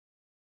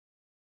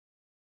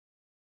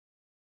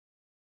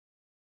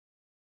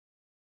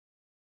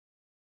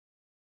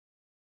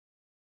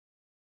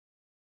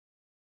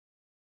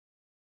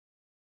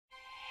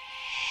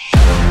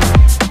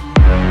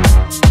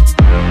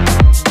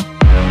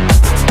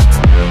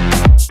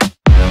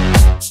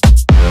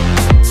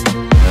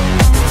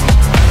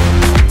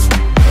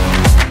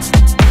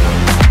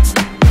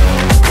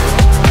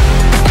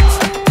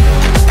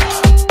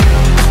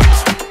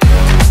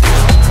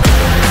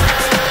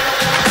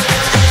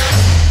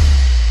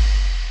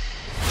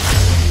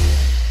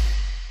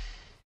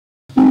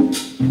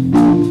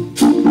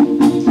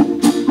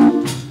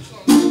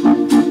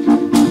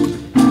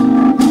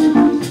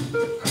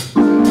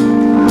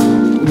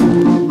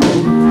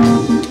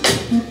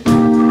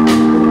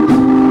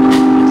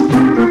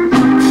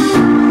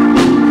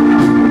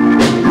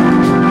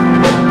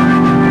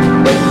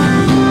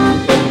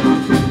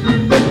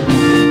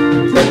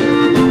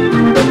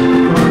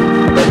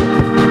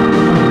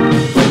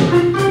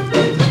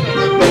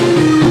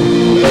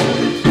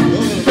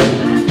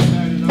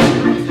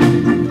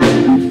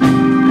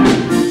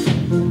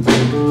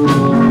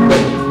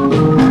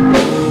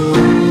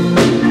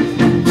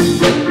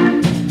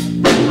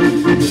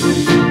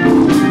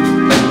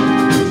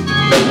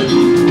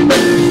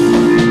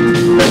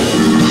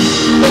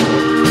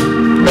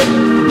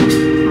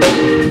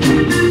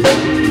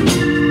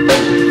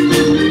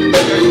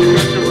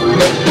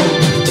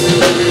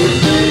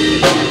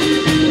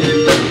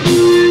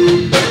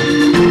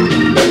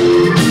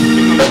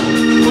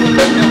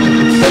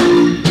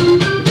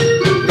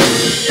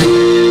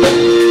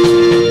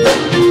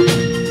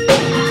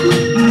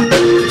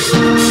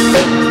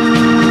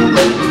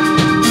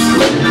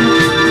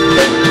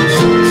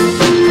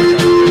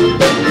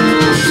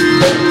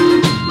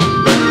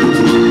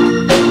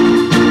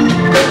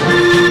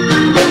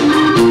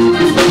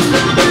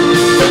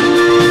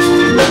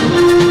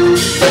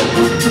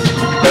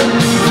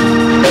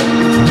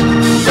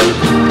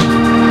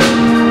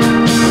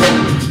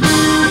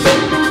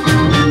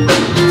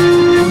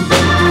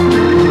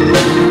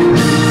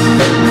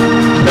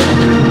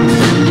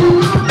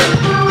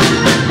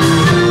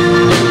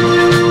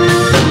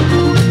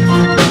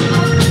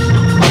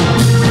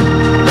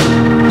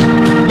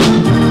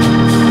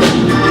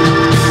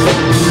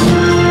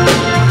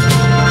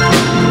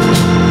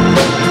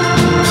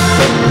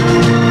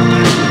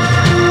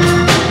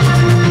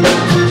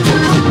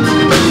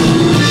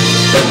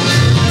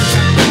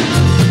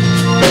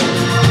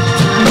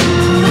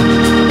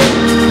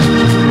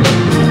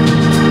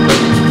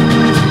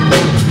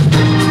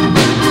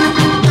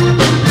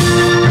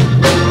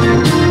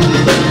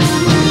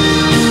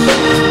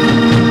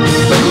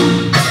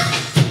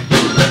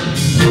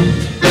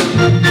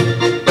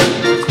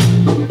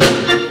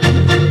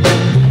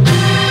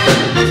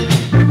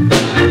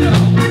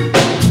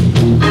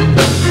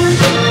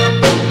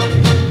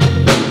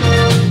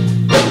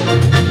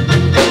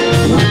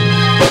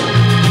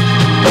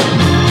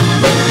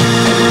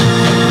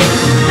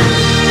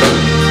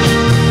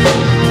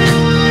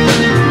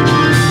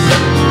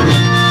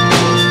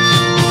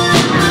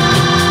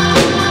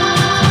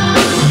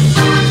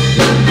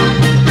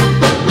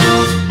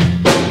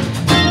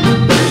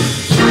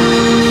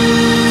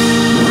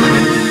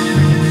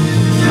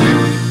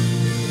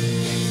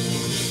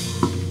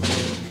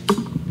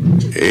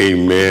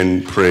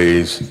Amen.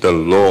 Praise the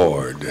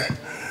Lord.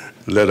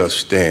 Let us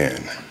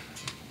stand.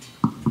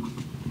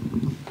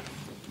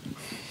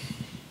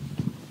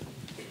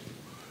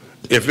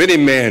 If any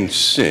man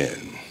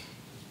sin,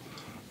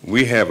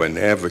 we have an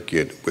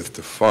advocate with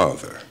the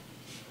Father,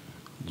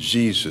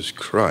 Jesus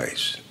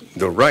Christ,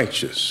 the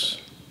righteous.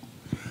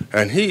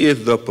 And he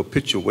is the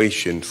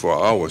propitiation for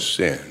our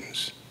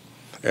sins,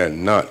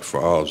 and not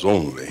for ours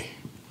only,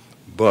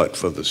 but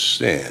for the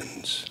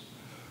sins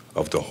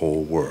of the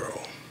whole world.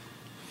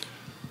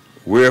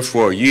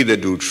 Wherefore ye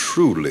that do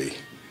truly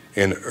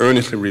and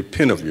earnestly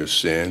repent of your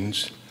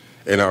sins,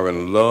 and are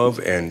in love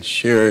and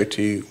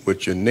charity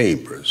with your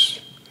neighbors,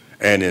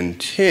 and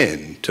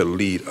intend to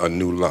lead a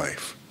new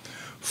life,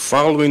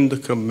 following the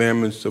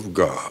commandments of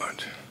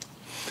God,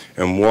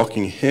 and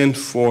walking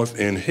henceforth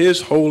in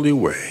his holy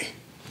way,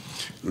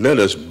 let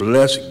us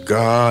bless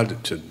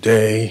God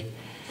today.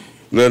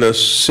 Let us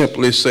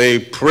simply say,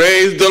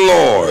 praise the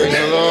Lord. Praise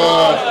the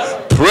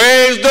Lord.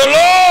 Praise the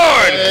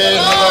Lord. Praise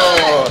the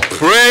Lord.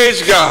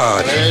 Praise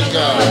God. Praise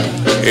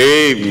God.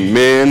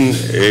 Amen.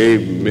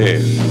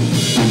 Amen.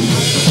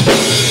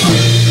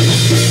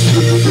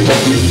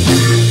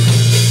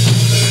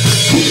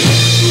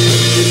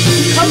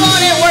 Come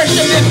on and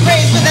worship and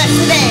praise with us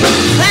today.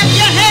 Clap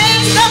your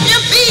hands, stomp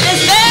your feet, and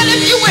stand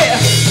if you will.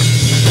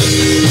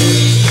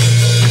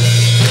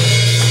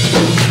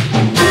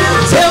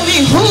 Tell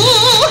me who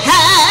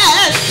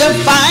has the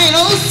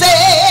final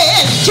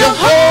say.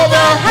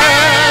 Jehovah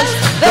has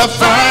the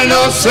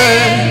final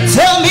say.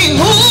 Tell me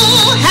who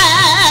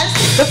has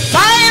the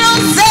final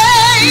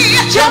say.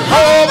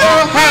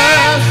 Jehovah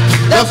has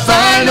the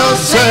final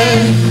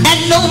say. And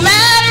no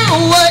matter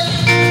what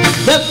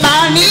the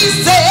Barney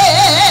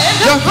said,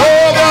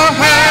 Jehovah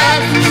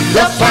has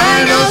the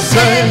final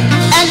say.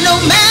 and no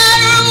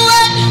matter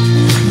what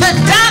the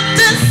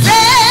doctor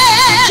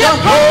said,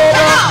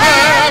 Jehovah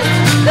has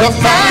the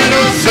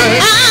final say.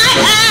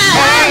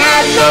 I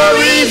have no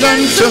reason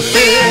to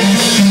fear.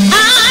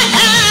 I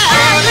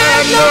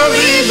have no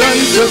reason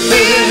to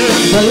fear.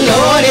 The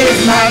Lord is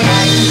my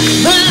light.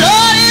 The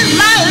Lord is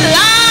my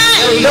light.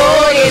 The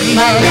Lord is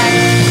my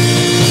light.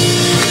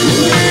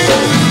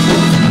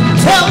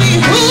 Tell me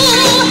who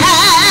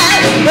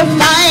has the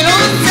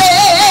final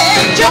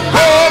say.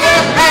 Jehovah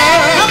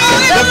has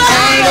the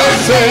final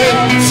say.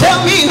 Tell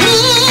me who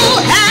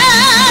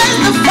has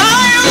the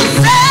final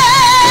say.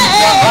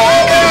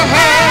 Jehovah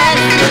has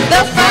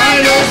the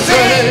final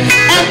say.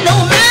 And no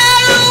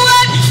matter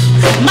what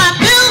my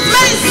bills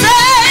may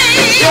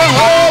say,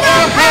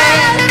 Jehovah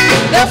has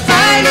the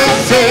final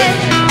say.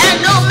 and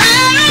no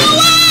matter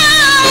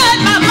what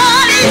my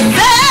money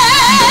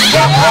says,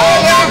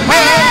 Jehovah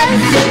has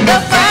the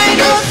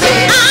final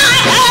say.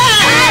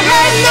 I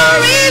have no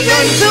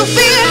reason to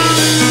fear.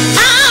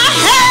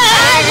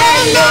 I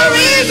have no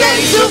reason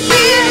to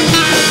fear.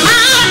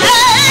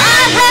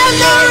 I have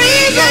no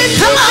reason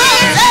to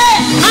fear.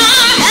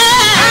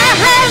 I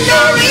have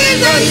no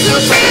reason to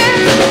fear.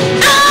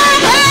 I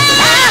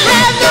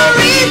have no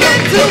reason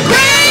to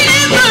fear.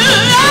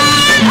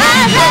 I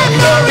have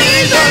no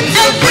reason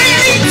to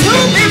fear. to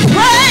be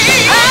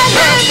praised. I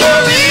have no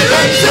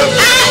reason to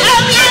fear. I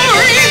have no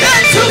reason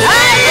to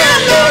I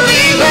have no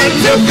reason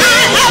to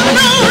fear. I have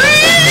no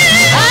reason.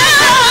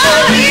 No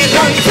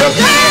reason to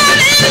fear. God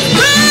is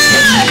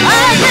good.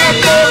 I have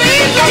no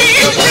reason to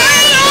He's fear.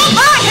 good all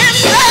by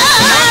himself.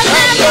 I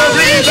have no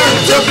reason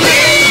to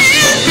fear.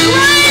 He is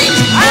great.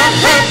 I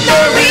have no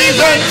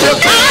reason to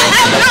I fear.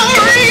 have no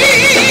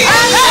reason.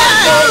 I have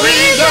no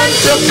reason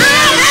to I fear.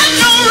 have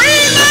no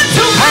reason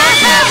to I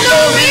have no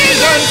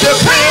reason to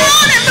fear. Come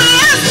on and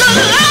bless the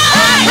Lord.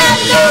 I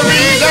have no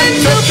reason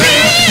to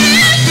fear. He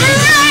is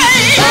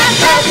great. I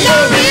have no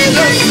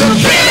reason to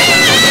fear.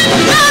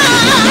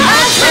 I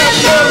have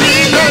no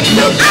reason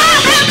to fear.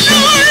 I have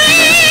no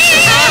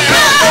reason. I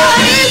have no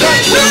reason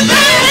to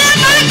fear.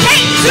 I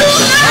can't do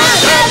I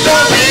have no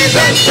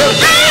reason to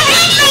fear.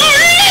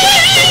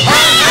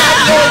 I have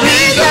no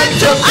reason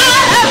to fear.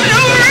 I have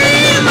no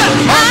reason.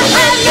 I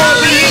have no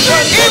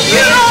reason to If you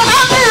fear. don't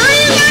have a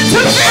reason to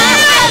fear,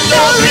 I have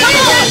no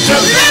reason to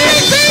let me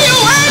fear.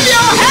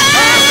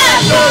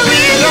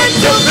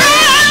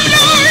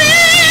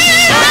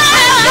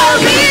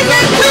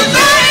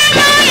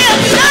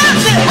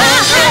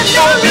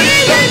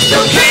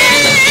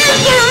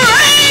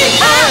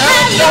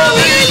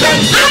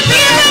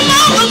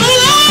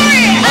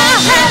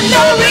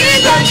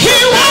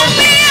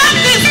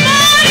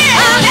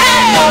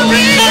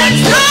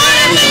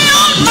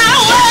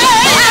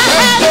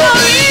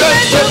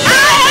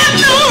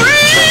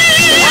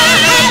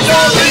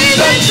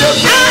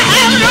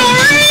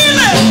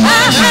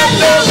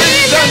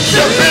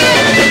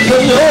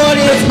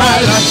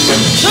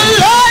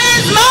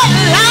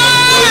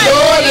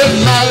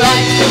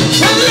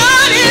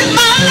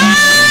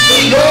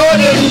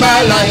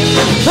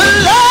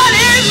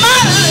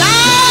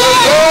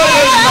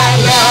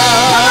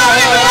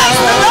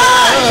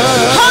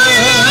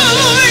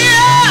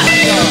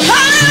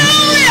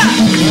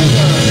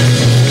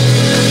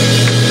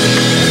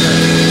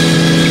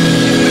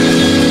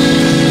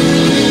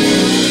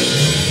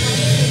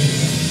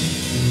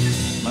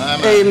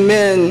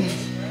 Amen.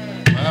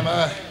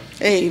 My.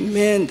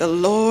 Amen. The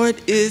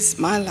Lord is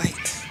my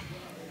light.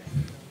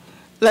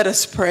 Let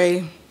us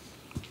pray.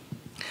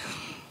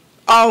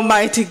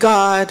 Almighty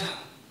God,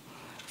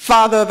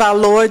 Father of our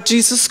Lord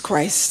Jesus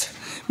Christ,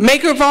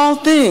 maker of all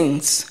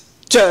things,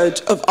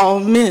 judge of all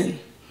men,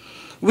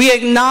 we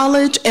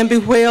acknowledge and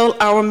bewail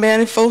our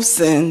manifold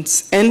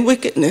sins and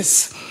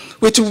wickedness,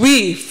 which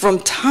we from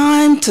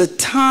time to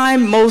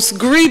time most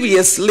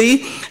grievously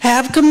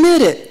have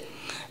committed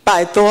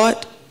by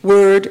thought,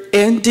 word,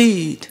 and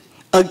deed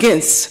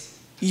against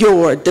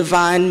your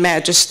divine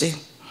majesty,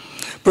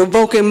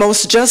 provoking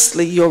most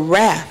justly your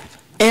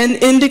wrath and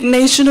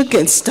indignation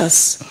against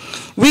us.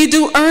 We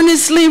do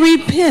earnestly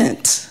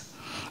repent,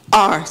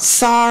 are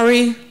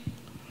sorry,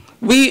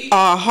 we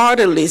are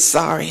heartily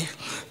sorry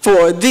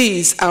for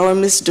these our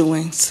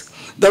misdoings.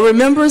 The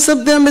remembrance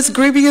of them is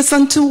grievous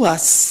unto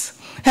us.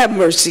 Have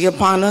mercy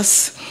upon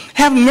us.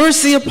 Have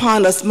mercy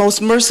upon us,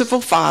 most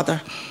merciful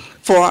Father,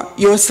 for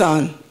your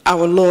Son,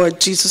 our Lord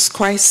Jesus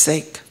Christ's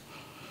sake.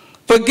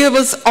 Forgive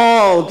us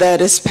all that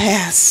is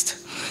past,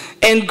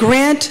 and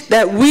grant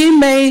that we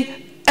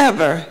may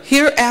ever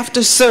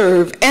hereafter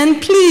serve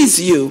and please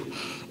you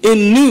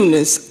in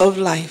newness of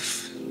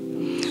life.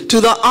 To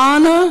the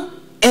honor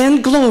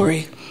and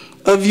glory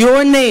of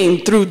your name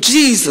through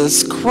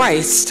Jesus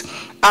Christ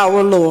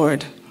our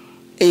Lord.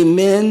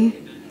 Amen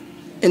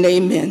and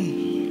amen.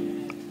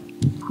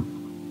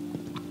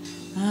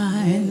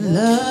 I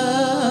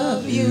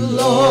love you,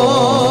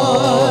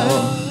 Lord,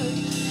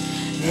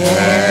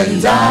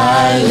 and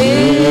I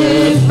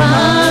lift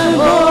my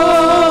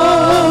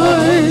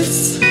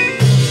voice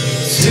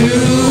to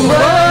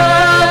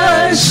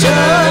worship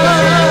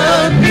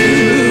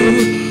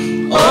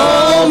you,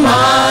 oh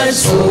my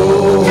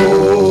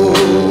soul,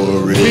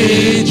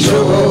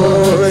 rejoice.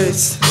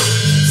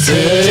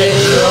 Take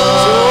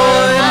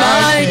joy,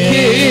 my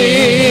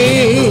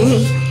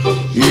King,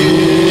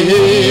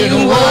 in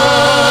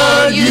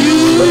what you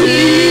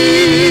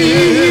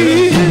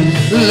hear.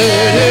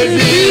 Let it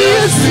be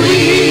a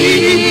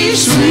sweet,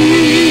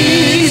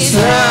 sweet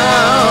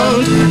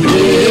sound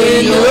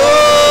in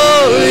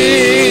your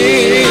ear.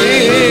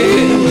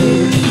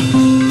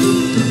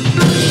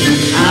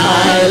 I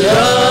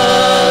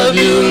love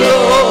you,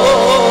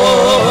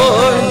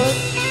 Lord,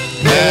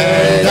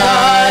 and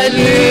I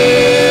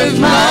lift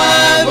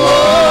my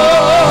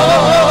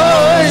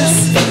voice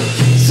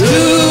to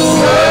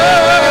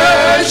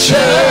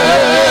worship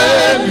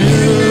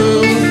you,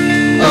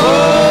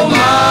 oh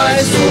my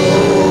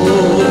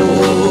soul,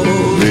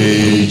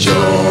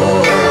 rejoice.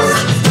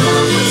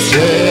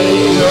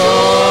 Take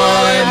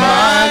joy,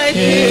 my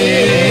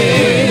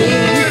King,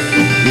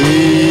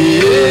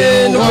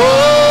 in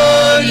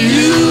what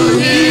you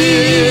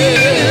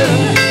hear.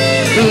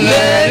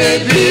 Let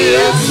it be a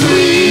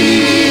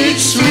sweet,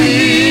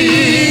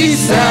 sweet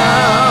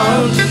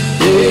sound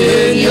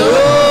in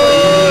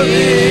your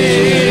ear.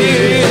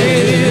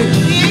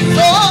 We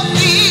exalt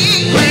thee.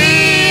 We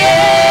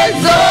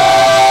exalt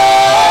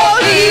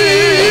thee.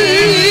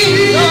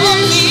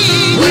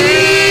 We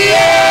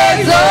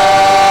exalt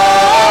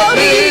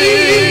thee.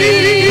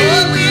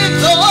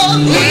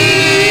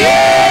 We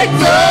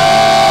exalt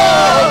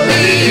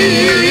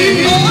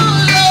thee. Oh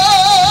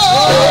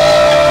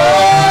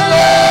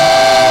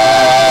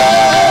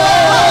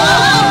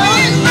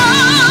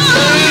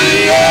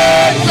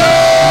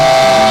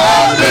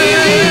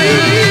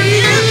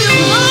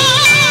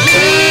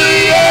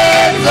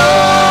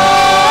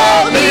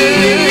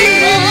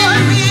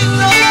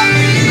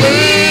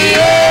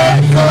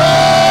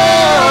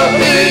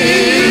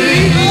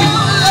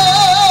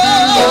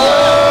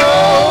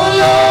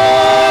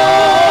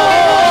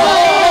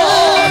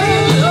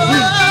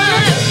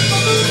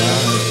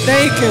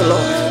Thank you,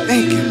 Lord.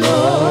 Thank you,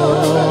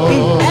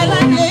 Lord.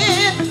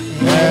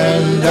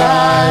 And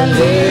I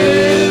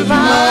lift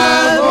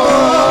my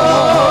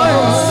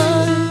voice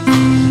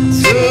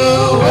to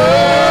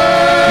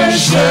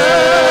worship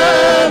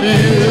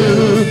you,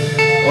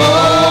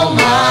 oh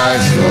my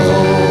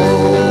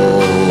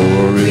soul,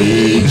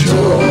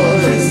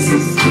 rejoice.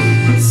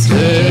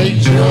 Take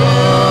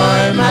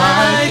joy,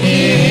 my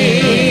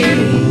King,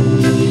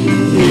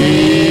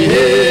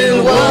 in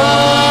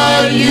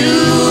what you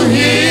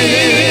hear.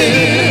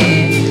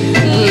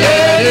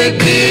 Let it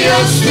be a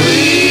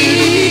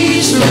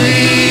sweet,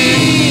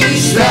 sweet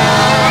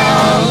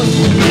sound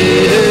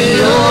in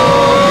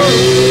your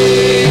ear.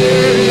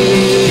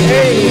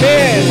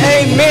 Amen.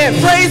 Amen.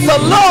 Praise the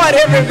Lord,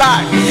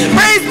 everybody.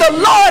 Praise the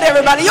Lord,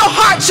 everybody. Your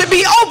heart should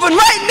be open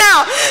right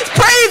now,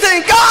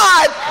 praising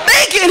God,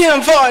 thanking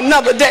him for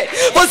another day.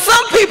 But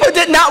some people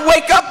did not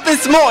wake up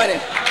this morning.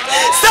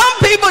 Some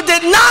people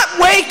did not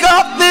wake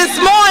up this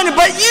morning,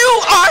 but you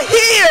are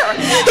here.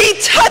 He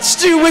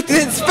touched you with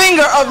his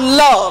finger of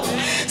love.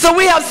 So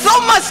we have so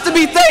much to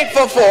be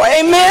thankful for.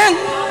 Amen.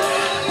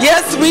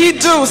 Yes, we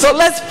do. So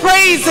let's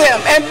praise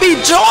him and be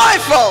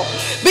joyful.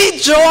 Be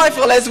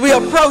joyful as we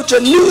approach a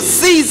new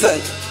season,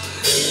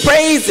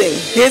 praising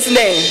his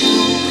name.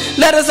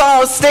 Let us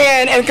all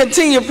stand and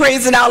continue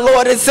praising our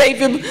Lord and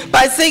Savior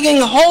by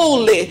singing,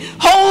 Holy,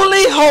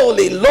 Holy,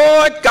 Holy,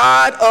 Lord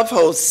God of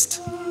hosts.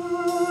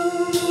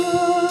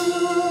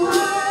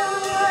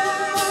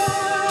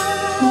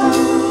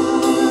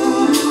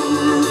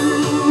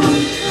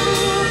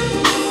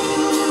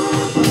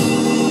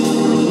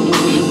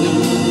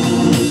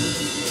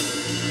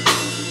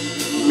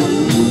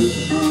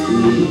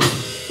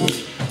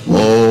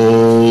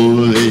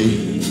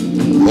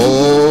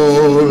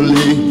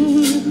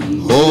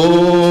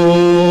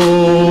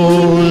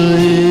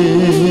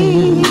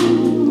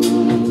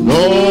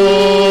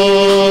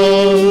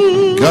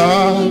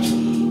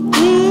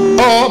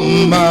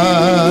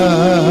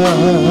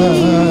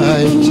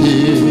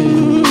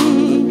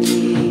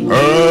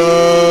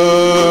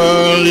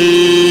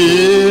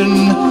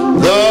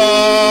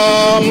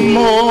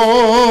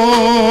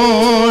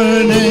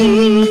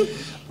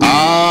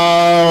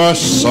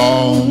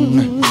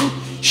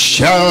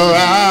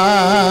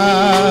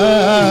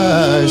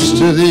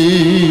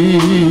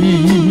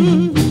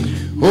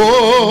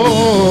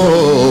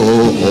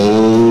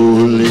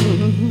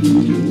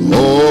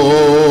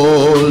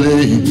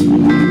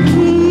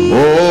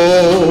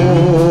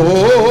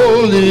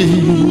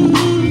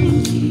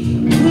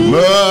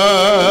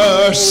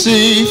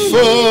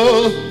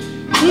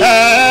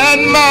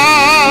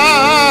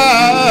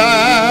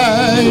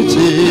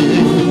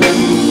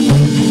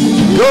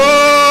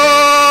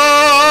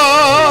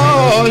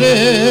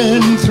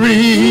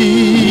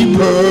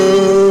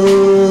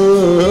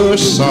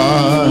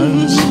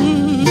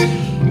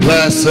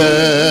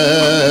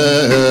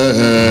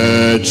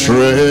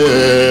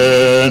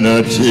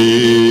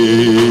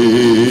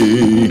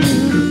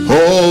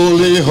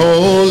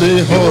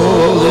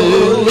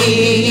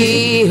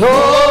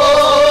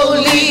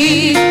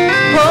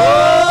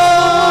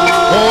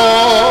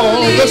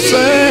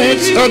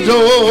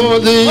 Adore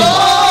thee.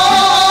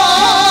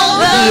 All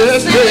the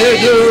yes, they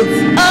do.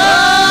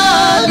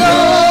 Adore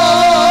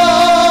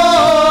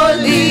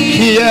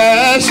thee.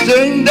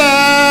 Casting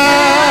down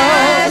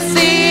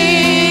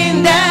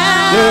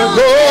the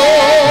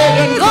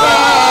golden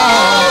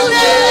crown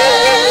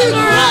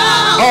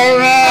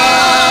around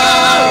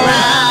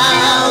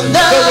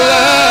the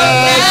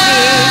blessed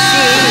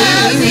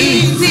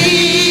sea.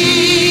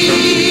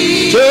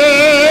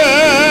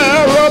 Cherubim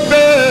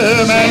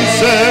and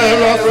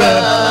seraphim.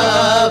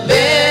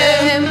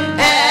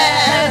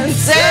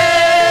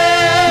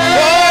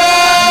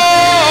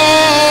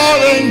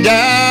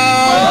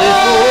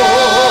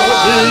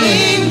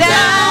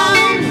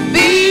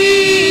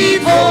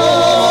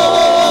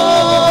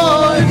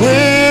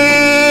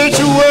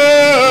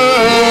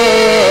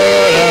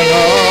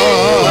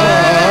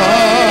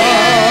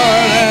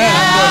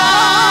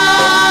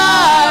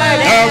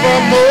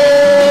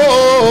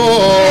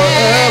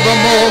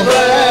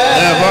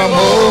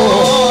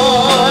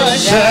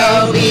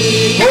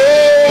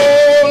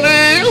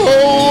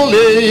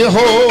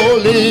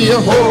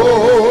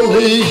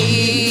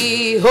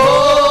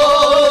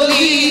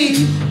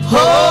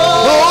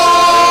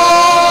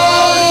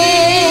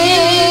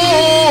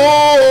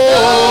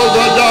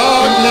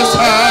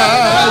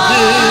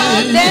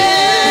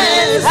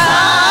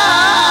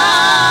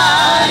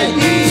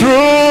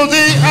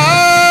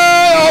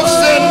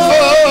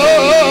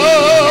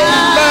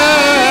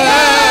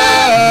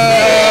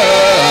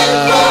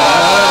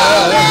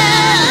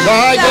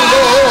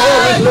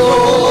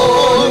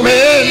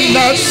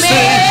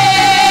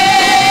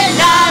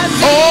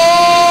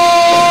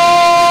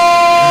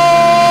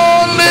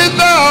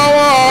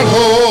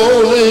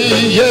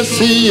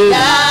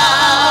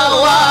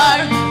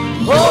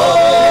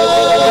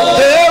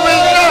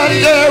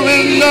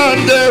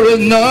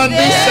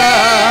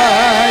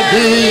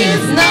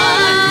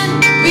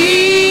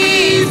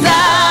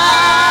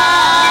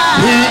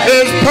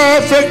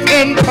 Perfect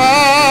in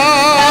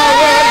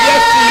power,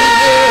 yes he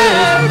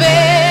is.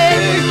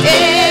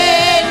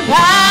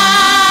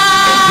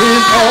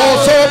 He's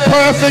also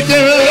perfect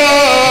in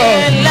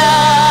love,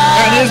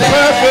 and he's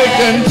perfect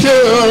in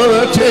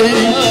purity.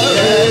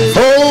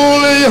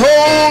 Holy,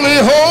 holy,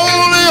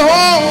 holy,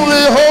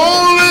 holy,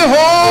 holy,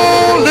 holy,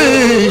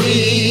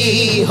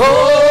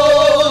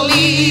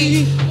 holy,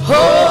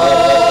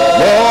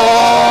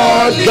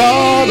 Lord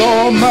God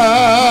Almighty.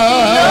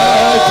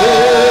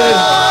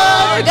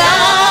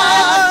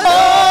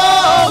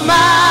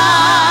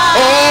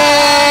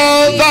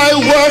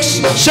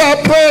 Shall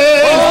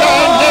praise thy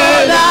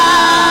name.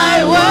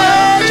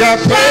 Shall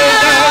praise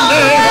thy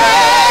name.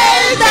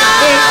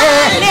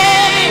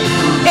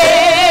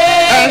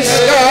 And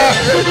sky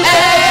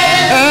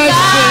and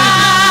sea.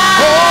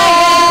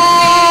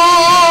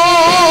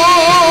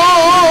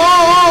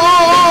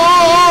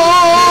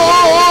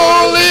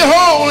 Holy,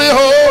 holy,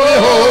 holy,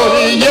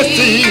 holy. Yes,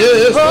 he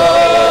is.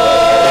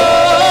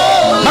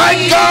 My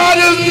God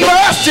is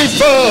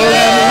merciful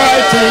and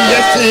mighty.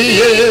 Yes, he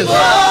is.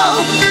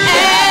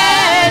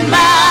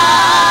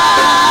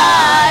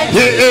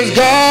 He is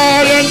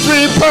God in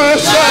three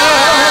persons.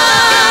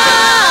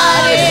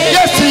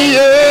 Yes, he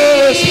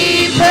is.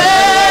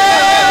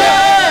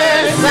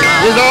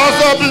 He's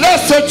also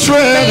blessed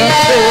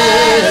Trinity.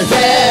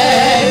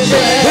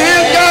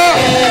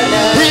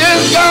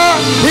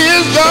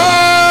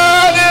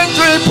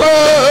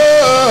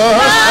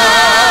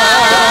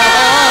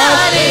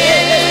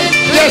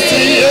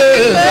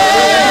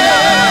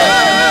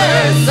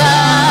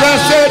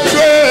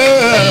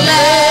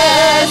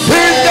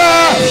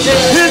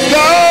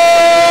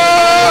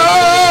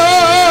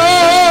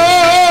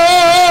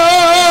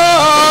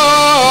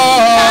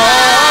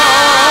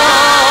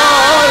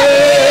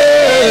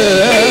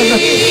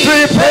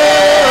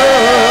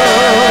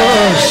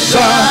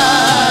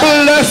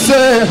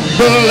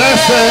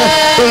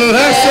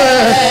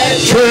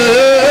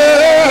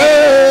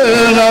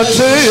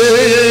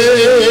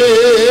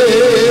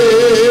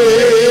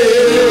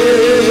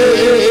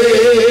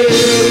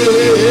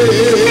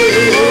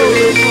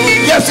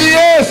 Yes, he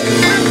is.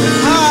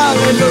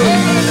 Hallelujah.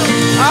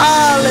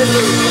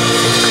 Hallelujah.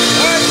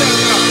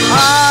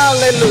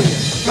 Hallelujah.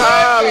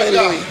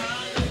 Hallelujah.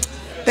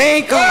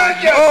 Thank God.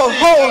 Oh,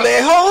 holy,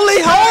 holy,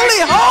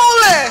 holy,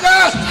 holy.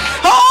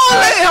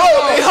 Holy,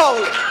 holy,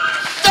 holy.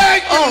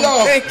 Thank you,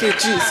 Lord. Thank you,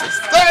 Jesus.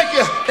 Thank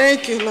you.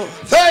 Thank you, Lord.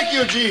 Thank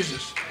you,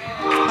 Jesus.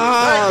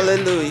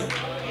 Hallelujah.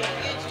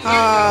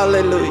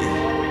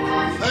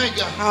 Hallelujah. Thank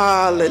you.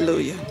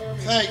 Hallelujah.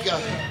 Thank you.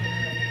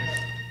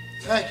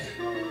 Thank you.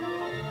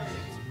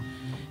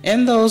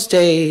 In those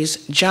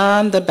days,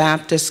 John the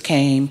Baptist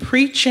came,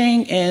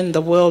 preaching in the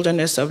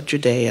wilderness of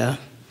Judea,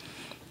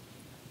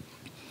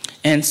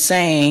 and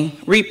saying,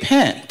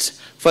 "Repent,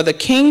 for the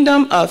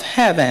kingdom of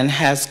heaven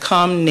has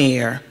come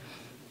near."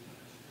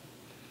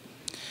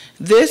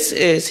 This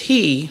is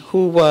he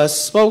who was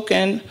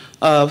spoken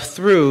of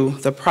through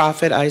the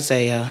prophet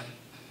Isaiah,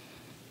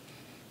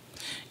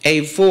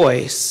 a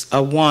voice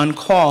of one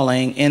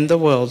calling in the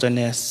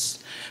wilderness,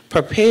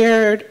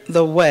 "Prepared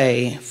the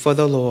way for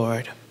the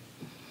Lord.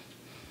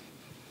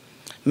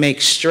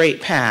 Make straight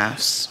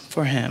paths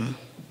for him."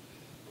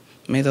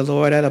 May the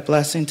Lord add a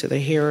blessing to the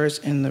hearers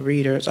and the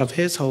readers of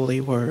his holy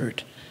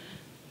word.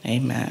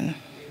 Amen.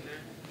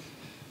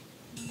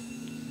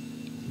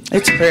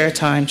 It's prayer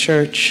time,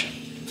 church.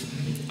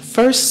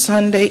 First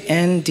Sunday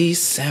in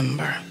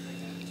December.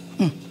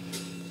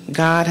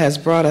 God has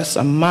brought us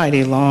a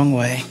mighty long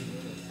way.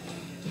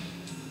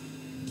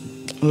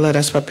 Let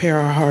us prepare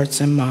our hearts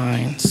and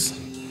minds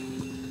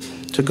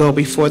to go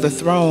before the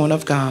throne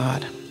of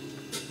God.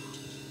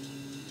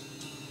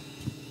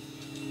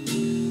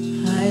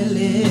 I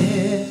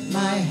lift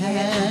my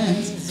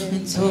hands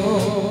in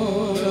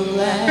total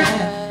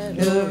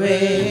adoration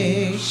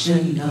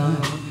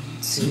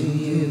unto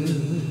you.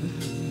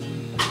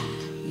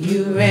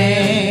 You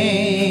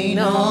reign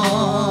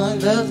on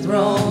the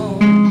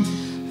throne,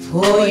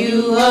 for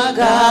you are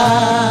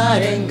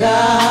God and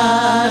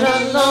God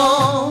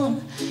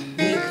alone.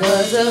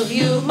 Because of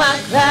you, my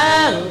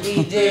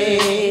cloudy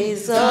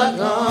days are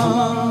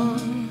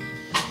gone.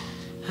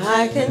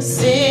 I can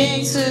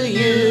sing to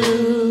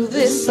you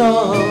this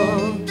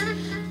song.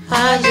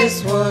 I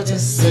just want to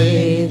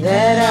say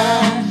that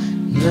I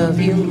love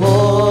you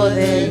more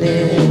than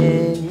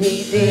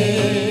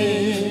anything.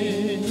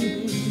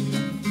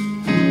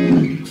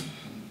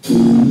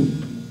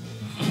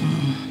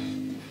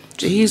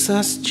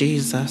 Jesus,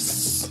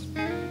 Jesus,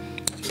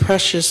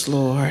 precious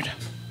Lord,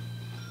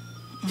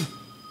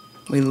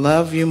 we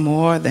love you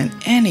more than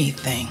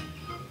anything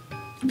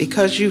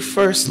because you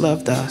first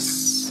loved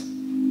us.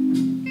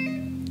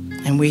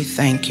 And we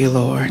thank you,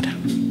 Lord.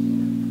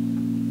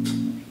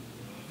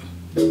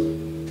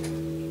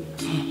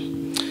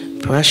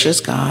 Precious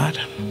God,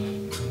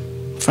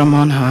 from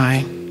on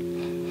high,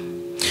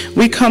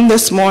 we come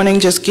this morning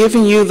just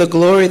giving you the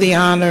glory, the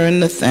honor,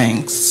 and the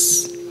thanks.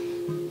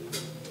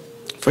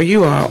 For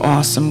you are an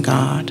awesome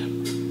God,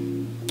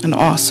 an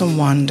awesome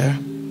wonder,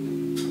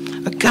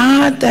 a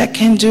God that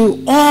can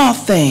do all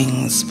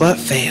things but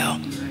fail.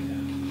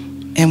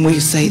 And we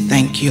say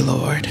thank you,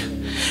 Lord.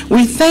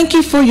 We thank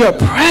you for your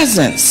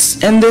presence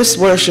in this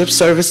worship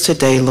service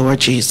today, Lord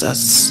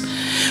Jesus.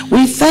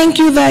 We thank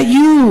you that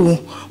you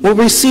will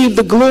receive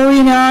the glory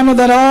and honor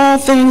that all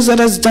things that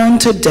is done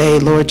today,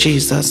 Lord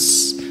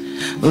Jesus.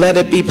 Let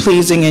it be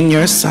pleasing in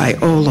your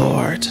sight, O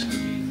Lord.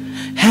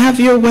 Have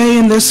your way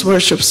in this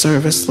worship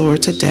service,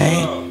 Lord,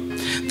 today,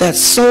 that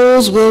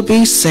souls will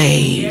be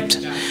saved,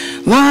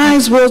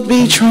 lives will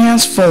be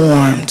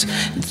transformed.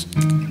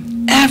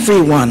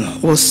 Everyone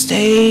will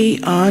stay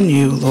on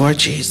you, Lord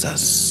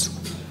Jesus.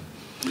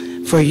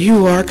 For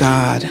you are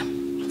God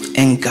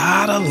and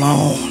God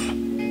alone.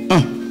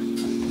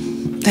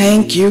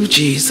 Thank you,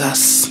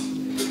 Jesus.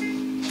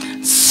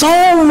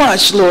 So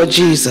much, Lord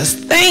Jesus.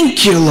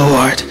 Thank you,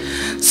 Lord.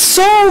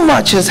 So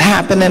much has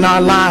happened in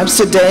our lives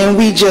today, and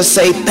we just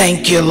say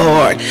thank you,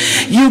 Lord.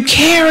 You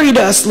carried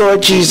us,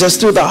 Lord Jesus,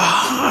 through the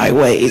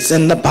highways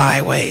and the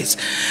byways.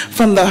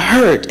 From the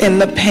hurt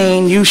and the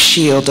pain, you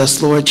shield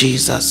us, Lord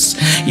Jesus.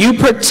 You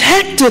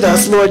protected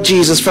us, Lord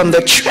Jesus, from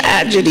the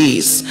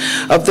tragedies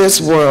of this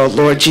world,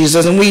 Lord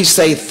Jesus, and we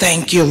say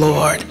thank you,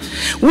 Lord.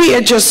 We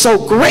are just so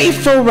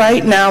grateful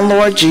right now,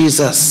 Lord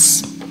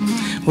Jesus.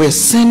 We're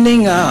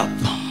sending up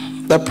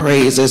the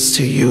praises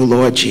to you,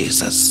 Lord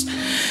Jesus.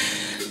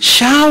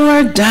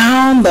 Shower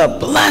down the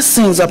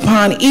blessings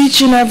upon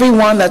each and every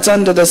one that's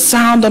under the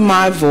sound of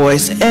my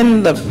voice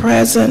in the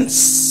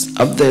presence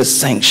of this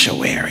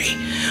sanctuary.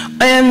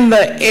 In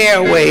the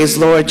airways,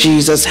 Lord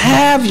Jesus,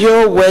 have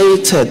your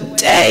way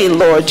today,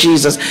 Lord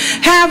Jesus.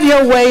 Have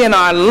your way in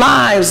our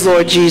lives,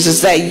 Lord Jesus,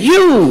 that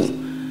you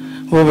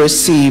will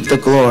receive the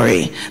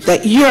glory,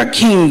 that your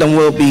kingdom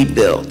will be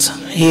built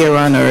here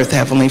on earth,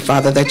 Heavenly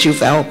Father, that you've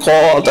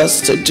called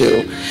us to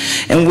do.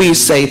 And we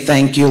say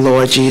thank you,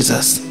 Lord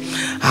Jesus.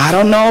 I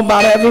don't know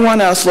about everyone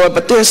else, Lord,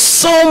 but there's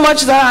so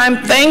much that I'm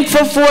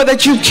thankful for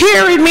that you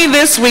carried me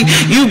this week.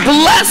 You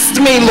blessed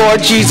me,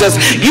 Lord Jesus.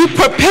 You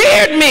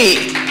prepared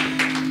me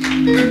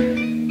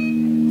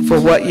for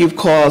what you've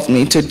called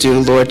me to do,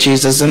 Lord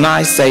Jesus, and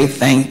I say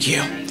thank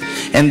you.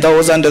 And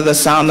those under the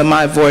sound of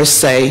my voice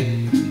say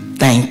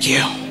thank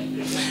you.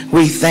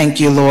 We thank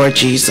you, Lord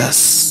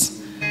Jesus.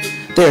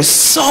 There's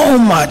so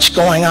much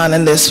going on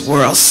in this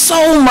world,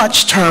 so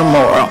much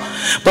turmoil,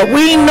 but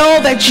we know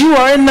that you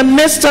are in the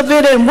midst of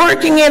it and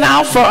working it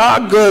out for our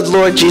good,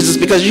 Lord Jesus,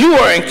 because you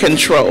are in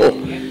control.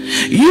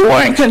 You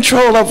are in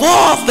control of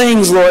all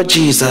things, Lord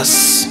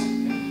Jesus.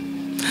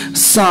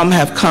 Some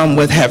have come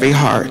with heavy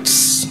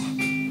hearts.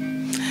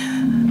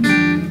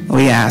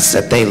 We ask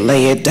that they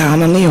lay it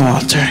down on the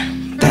altar,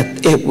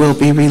 that it will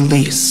be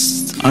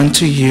released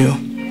unto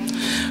you.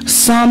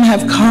 Some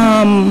have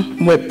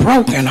come with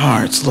broken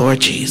hearts, Lord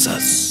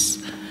Jesus.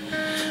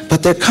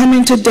 But they're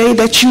coming today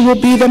that you will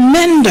be the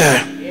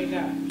mender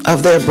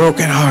of their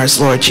broken hearts,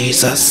 Lord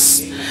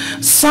Jesus.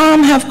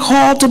 Some have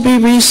called to be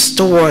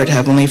restored,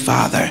 Heavenly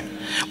Father.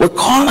 We're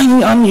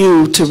calling on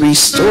you to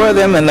restore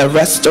them, and the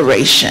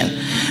restoration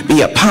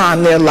be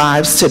upon their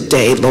lives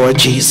today, Lord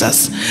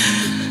Jesus.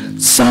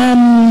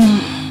 Some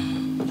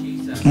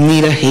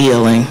need a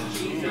healing.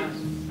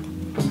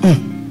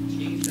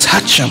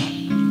 Touch them.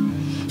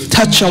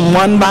 Touch them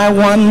one by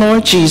one,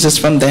 Lord Jesus,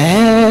 from the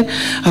head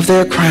of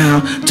their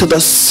crown to the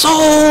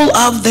sole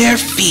of their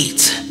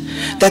feet,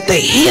 that the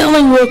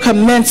healing will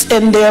commence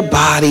in their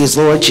bodies,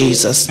 Lord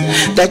Jesus,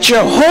 that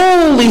your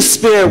Holy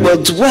Spirit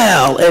will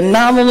dwell, and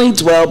not only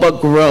dwell,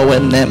 but grow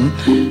in them,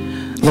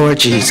 Lord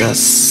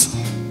Jesus.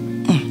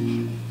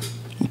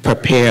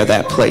 Prepare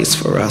that place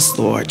for us,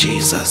 Lord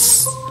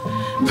Jesus.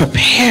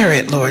 Prepare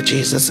it, Lord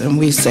Jesus, and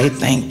we say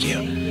thank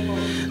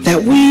you,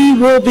 that we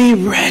will be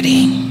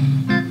ready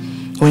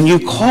when you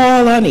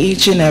call on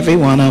each and every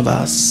one of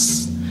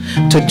us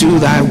to do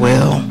thy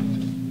will.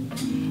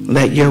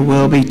 Let your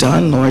will be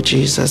done, Lord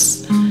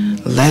Jesus.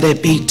 Let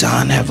it be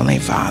done, Heavenly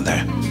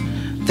Father,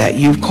 that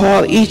you've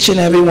called each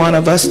and every one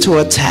of us to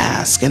a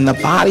task in the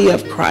body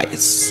of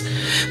Christ,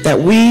 that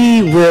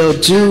we will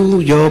do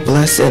your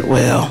blessed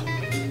will.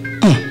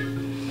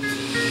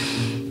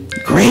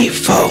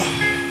 Grateful,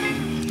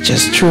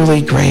 just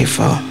truly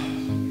grateful.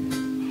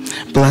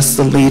 Bless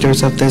the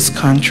leaders of this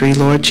country,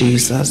 Lord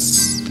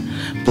Jesus.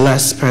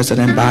 Bless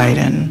President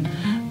Biden.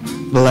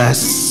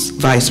 Bless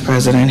Vice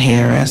President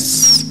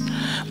Harris.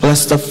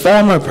 Bless the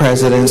former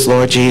presidents,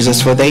 Lord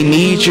Jesus, for they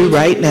need you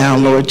right now,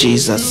 Lord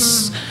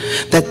Jesus,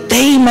 that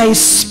they may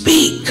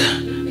speak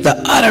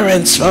the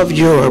utterance of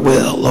your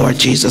will, Lord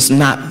Jesus,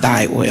 not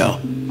thy will.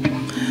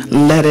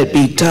 Let it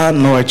be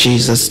done, Lord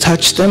Jesus.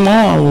 Touch them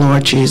all,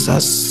 Lord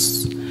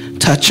Jesus.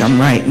 Touch them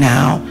right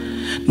now,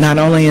 not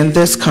only in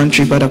this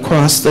country, but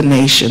across the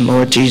nation,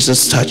 Lord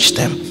Jesus. Touch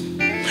them.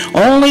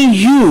 Only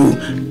you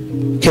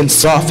can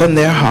soften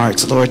their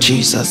hearts, Lord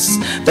Jesus,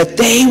 that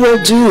they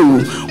will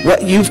do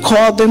what you've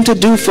called them to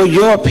do for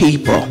your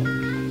people.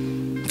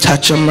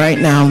 Touch them right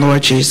now,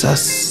 Lord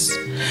Jesus.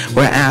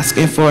 We're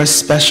asking for a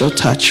special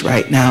touch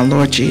right now,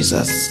 Lord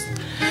Jesus.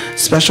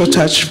 Special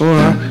touch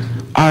for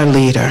our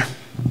leader,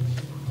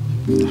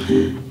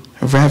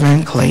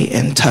 Reverend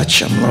Clayton.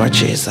 Touch him, Lord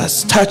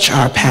Jesus. Touch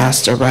our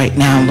pastor right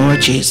now,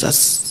 Lord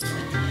Jesus.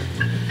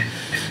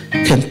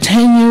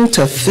 Continue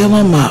to fill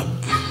him up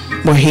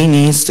where he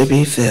needs to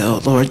be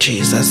filled, Lord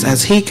Jesus,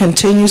 as he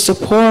continues to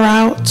pour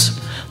out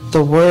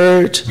the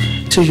word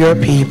to your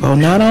people,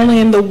 not only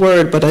in the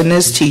word, but in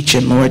his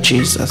teaching, Lord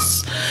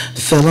Jesus.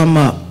 Fill him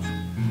up.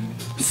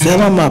 Fill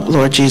him up,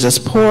 Lord Jesus.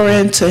 Pour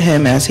into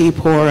him as he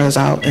pours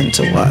out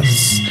into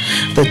us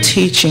the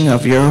teaching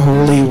of your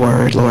holy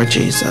word, Lord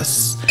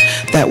Jesus,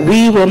 that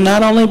we will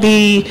not only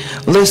be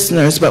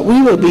listeners, but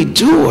we will be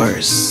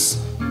doers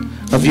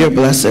of your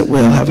blessed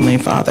will, Heavenly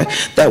Father,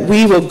 that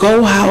we will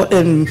go out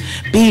and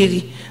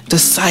be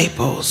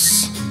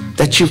disciples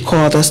that you've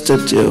called us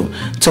to do,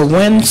 to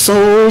win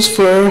souls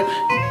for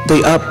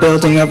the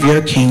upbuilding of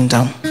your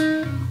kingdom.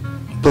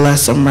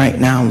 Bless him right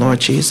now, Lord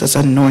Jesus.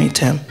 Anoint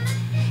him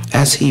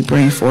as he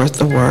brings forth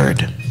the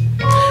word.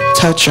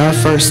 Touch our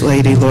First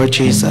Lady, Lord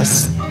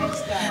Jesus,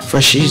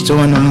 for she's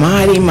doing the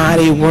mighty,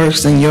 mighty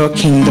works in your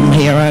kingdom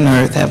here on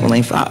earth,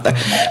 Heavenly Father.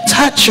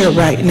 Touch her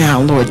right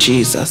now, Lord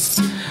Jesus.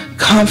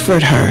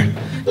 Comfort her.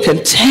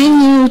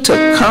 Continue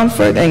to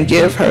comfort and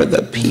give her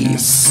the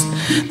peace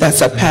that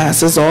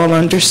surpasses all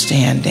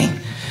understanding.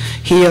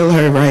 Heal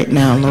her right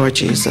now, Lord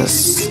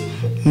Jesus.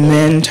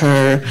 Mend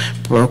her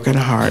broken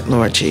heart,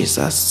 Lord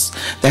Jesus,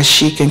 that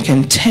she can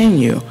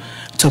continue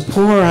to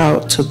pour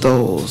out to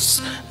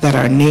those that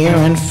are near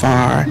and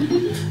far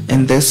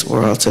in this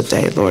world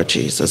today, Lord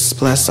Jesus.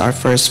 Bless our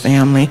First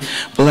family.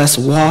 Bless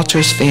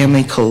Walter's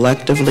family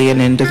collectively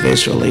and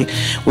individually.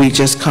 We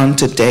just come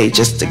today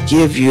just to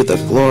give you the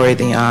glory,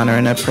 the honor,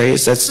 and the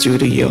praise that's due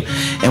to you.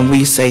 And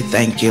we say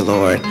thank you,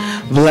 Lord.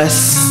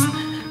 Bless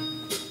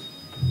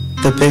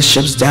the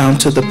bishops down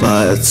to the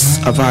buds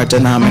of our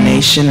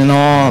denomination and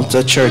all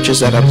the churches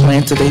that are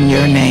planted in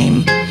your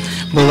name.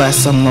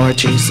 Bless them, Lord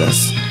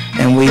Jesus.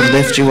 And we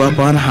lift you up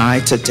on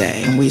high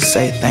today. And we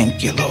say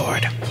thank you,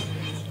 Lord.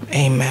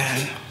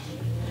 Amen.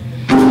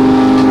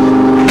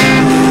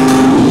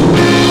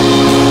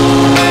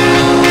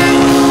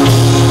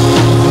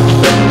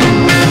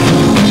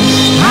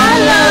 I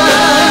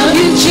love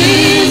you,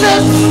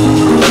 Jesus.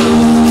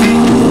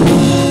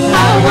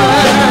 I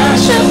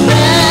worship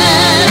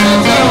and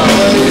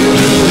adore you.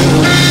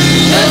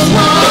 Just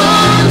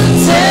want to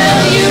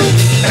tell you,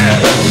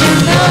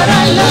 Lord,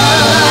 I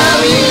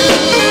love you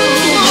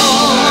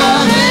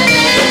more than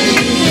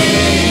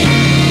anything.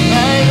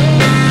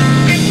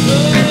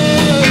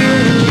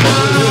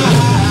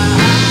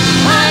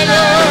 I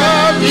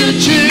love you,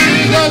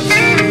 Jesus.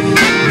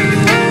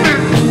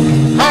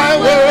 I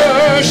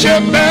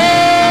worship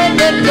and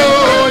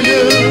adore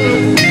you.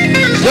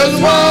 Just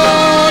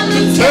want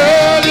to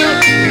tell you,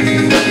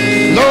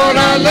 Lord, I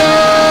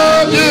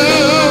love you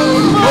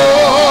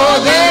more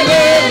than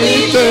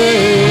anything.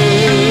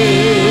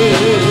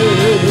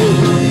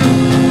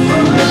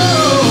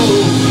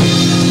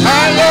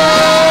 I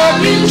love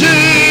you,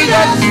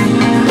 Jesus.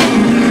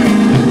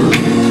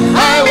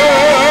 I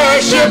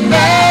worship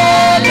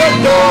and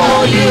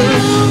adore you.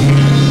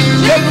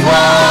 Just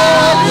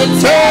want to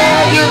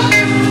tell you,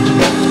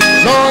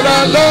 Lord, I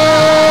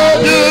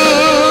love you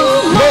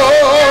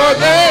more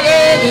than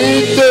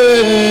anything.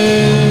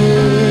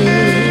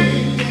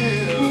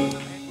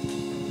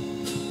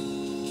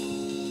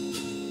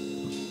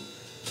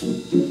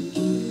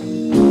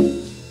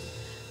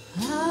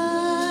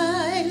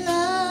 I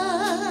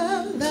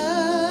love the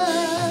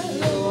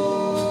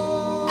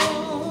Lord.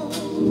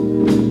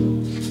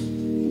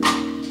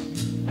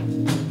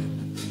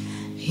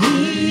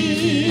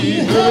 He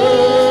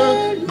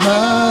heard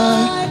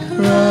my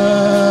cry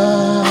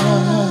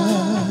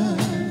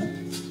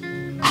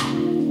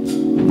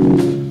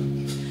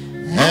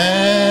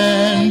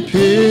and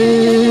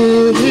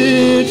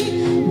pitied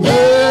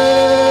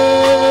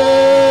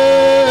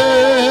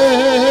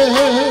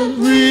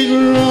every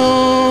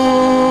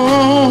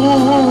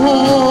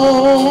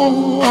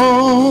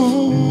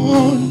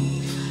groan.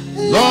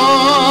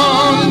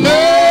 Long may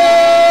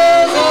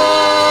I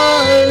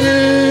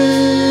live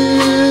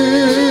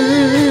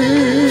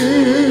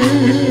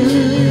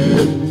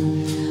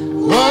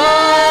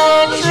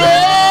while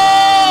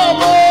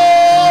troubles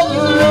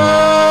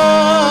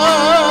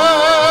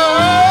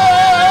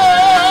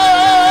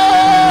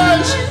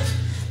rise.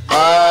 I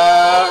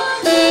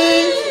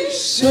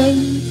hasten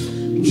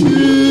to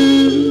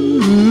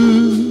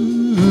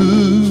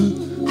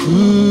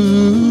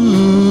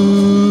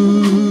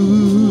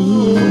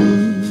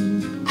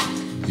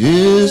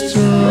His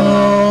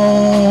throne.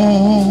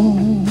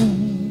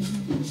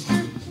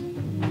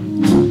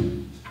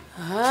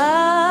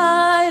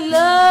 I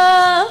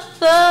love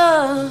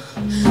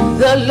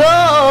the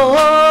Lord.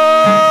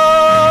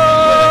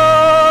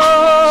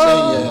 Say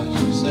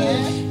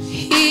yes.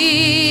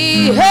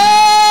 He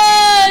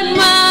heard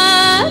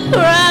my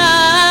cry.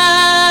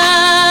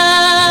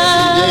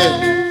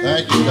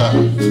 Thank you, God.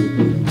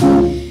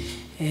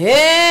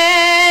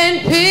 And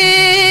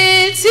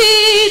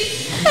pitied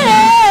every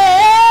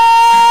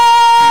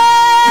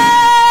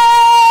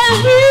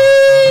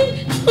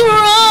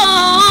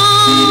wrong.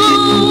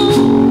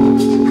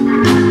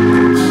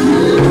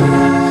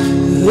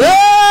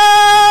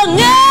 Long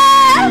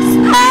as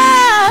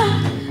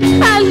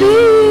I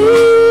live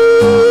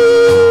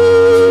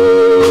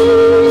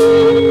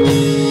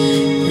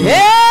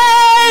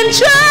and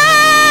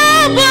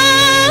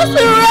troubles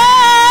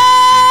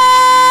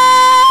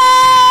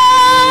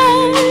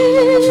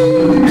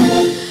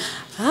rise,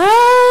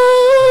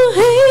 I'll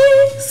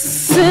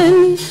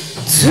hasten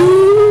to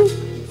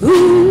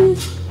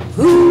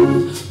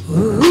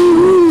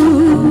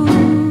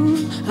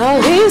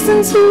I'll hasten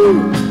to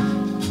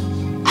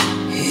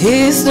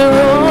His throne.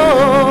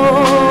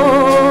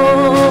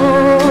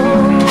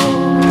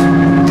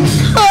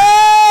 Oh,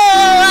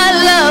 I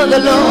love the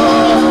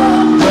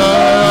Lord.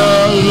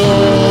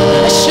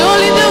 I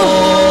surely do.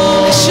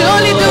 I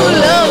surely do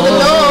love the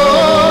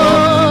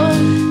Lord.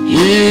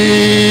 He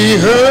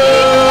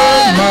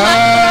heard my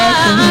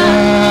cry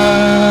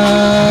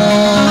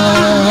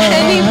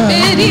and He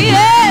pitied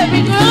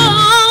every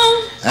groan.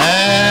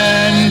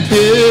 And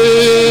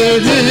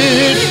pitied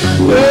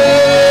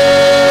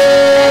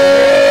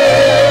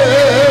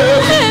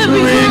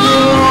every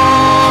groan.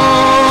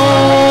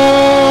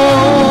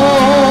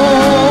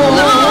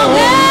 Long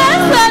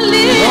as I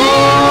live,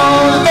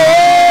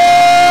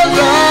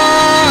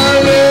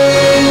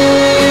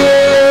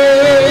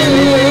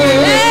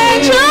 and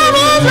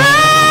troubles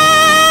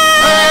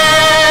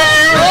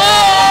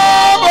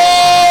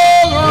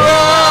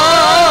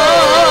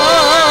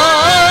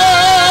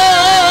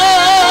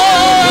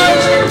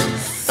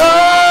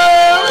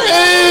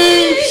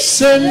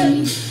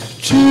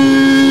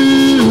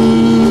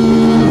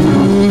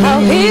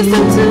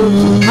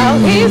I'll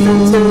hasten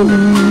to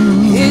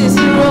His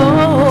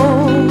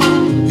throne.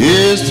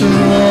 His throne.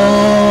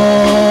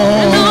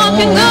 No one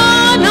can go,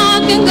 no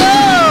one can go.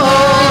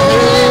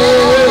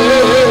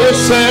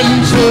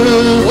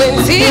 When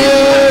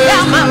tears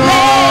down my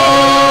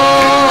face,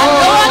 I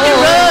know I can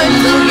run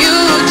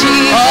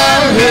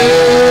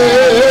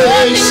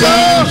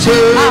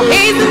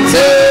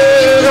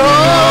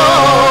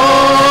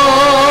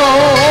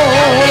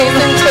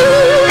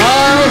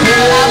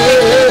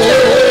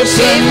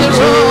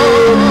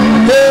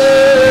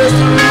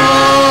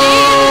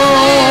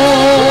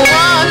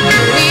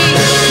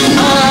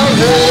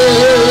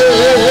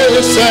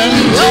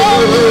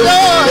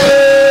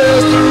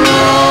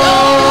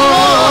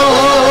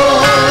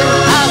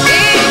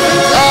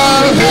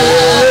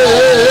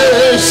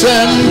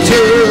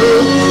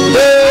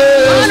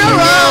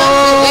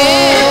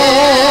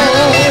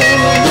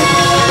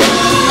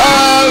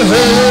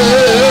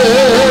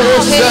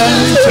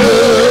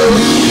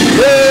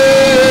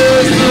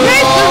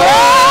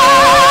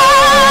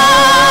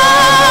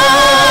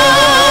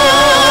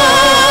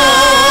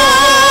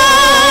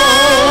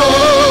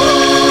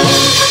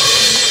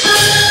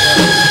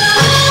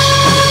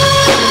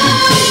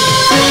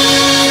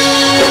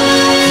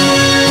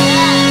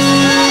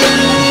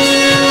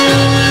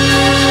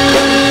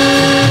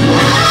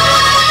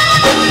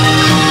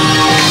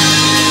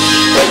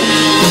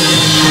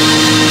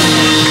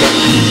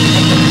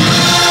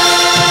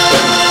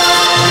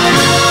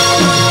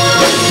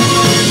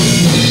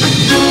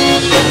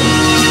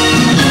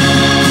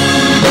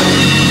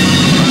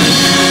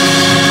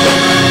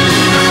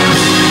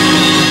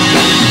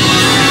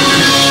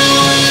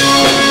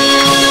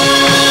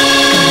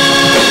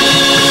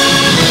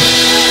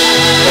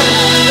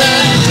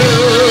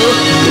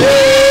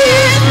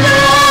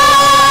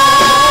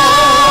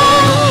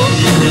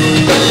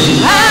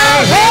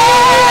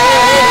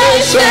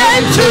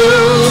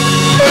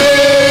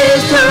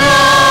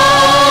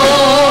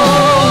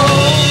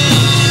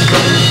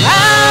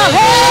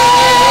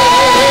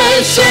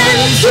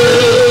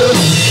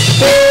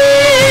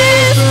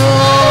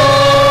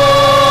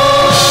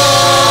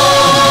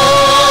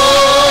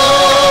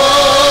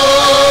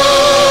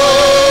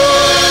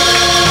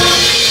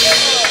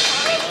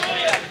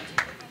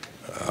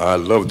I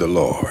love the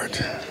Lord.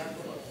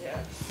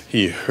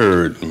 He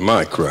heard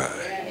my cry.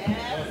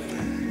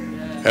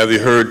 Have He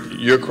heard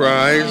your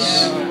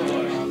cries?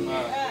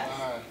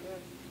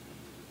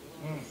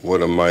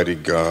 What a mighty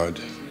God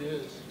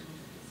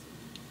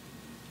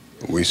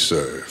we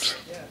serve.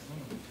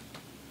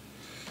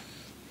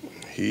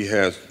 He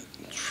has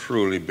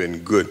truly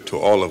been good to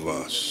all of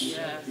us.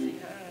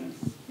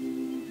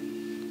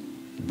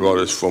 Brought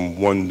us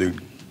from one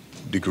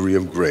degree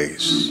of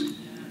grace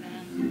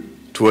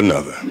to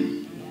another.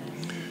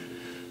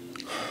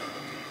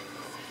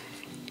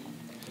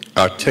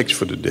 Our text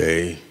for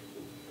today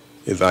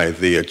is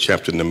Isaiah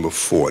chapter number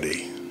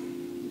 40,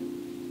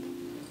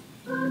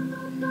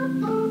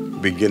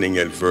 beginning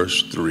at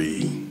verse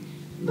 3.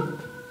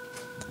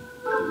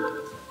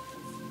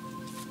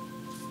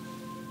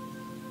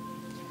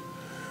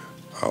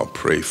 I'll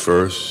pray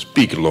first.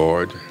 Speak,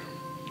 Lord.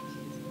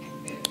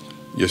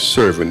 Your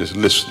servant is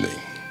listening.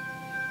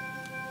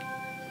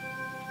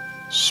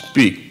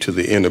 Speak to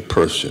the inner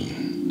person,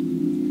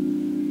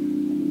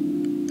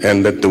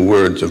 and let the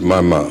words of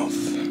my mouth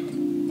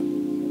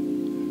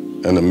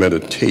and the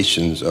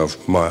meditations of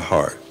my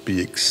heart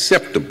be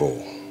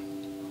acceptable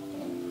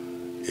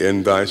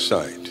in thy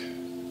sight.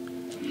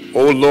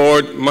 O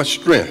Lord, my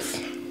strength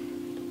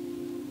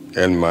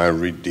and my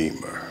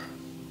Redeemer.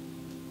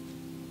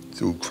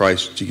 Through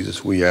Christ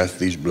Jesus we ask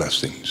these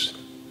blessings.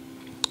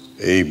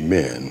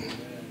 Amen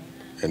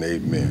and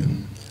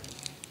amen.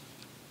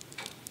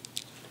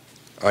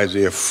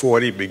 Isaiah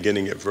 40,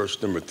 beginning at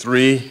verse number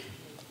 3.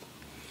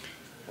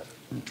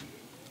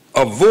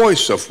 A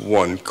voice of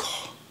one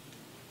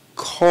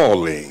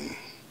calling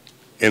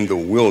in the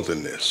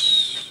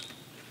wilderness,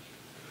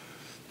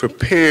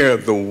 prepare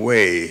the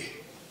way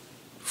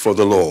for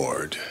the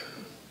Lord.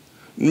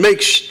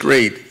 Make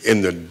straight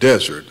in the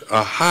desert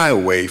a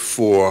highway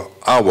for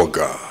our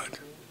God.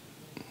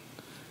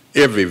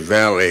 Every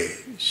valley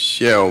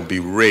shall be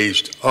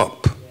raised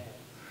up,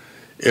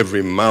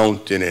 every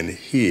mountain and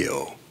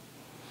hill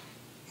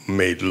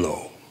made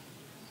low.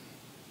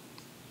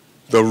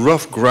 The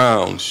rough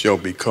ground shall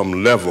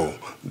become level,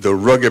 the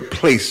rugged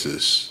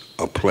places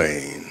a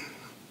plain.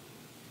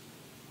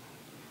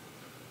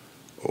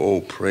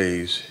 Oh,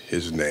 praise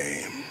his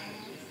name.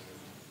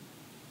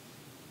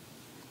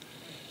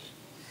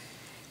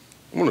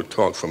 I want to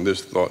talk from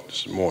this thought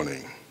this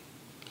morning.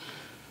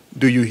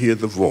 Do you hear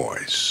the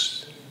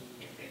voice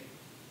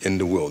in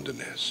the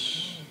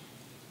wilderness?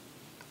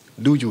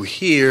 Do you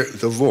hear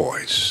the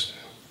voice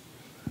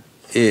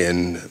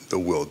in the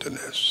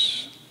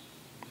wilderness?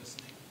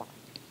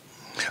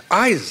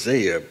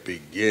 Isaiah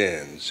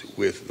begins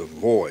with the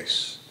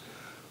voice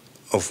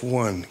of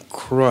one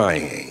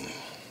crying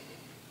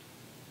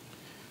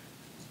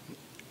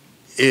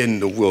in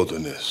the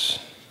wilderness.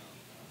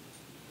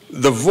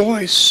 The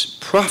voice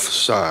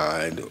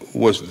prophesied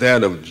was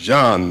that of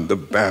John the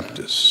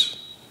Baptist.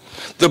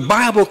 The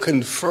Bible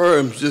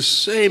confirms the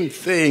same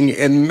thing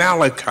in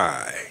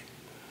Malachi.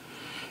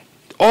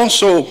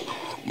 Also,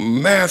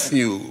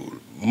 Matthew,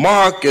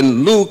 Mark,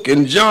 and Luke,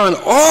 and John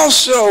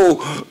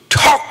also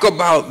talk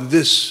about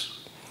this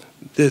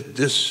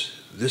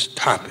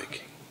topic.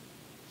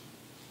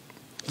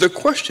 The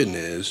question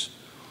is,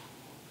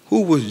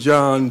 who was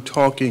John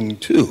talking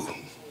to?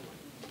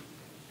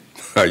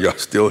 Are y'all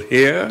still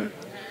here?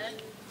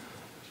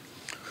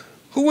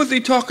 Who was he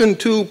talking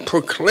to,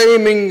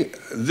 proclaiming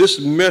this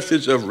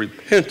message of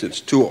repentance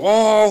to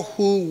all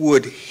who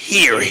would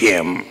hear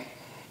him?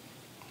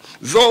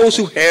 those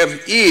who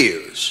have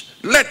ears,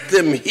 let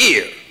them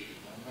hear,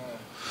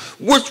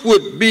 which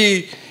would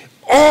be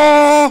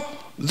all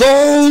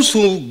those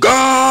who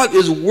God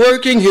is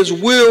working his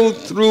will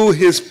through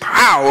his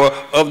power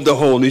of the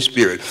Holy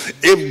Spirit.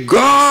 If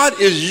God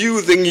is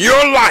using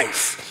your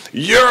life,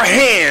 your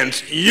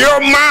hands,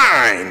 your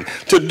mind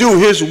to do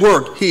his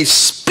work, he's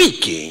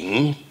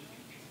speaking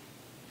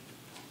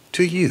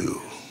to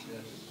you.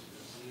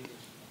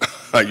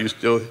 Are you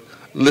still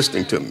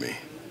listening to me?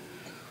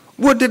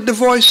 What did the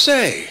voice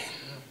say?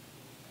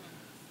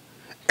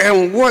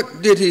 And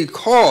what did he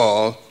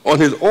call on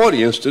his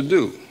audience to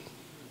do?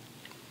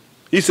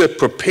 He said,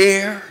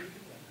 prepare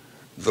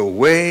the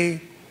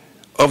way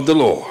of the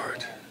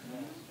Lord.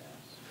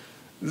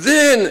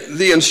 Then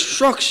the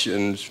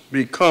instructions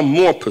become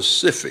more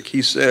specific.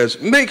 He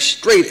says, make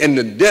straight in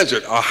the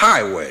desert a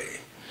highway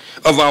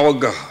of our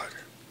God.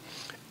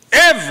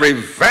 Every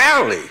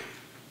valley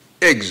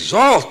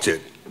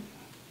exalted.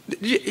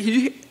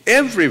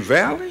 Every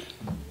valley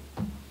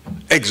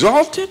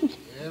exalted?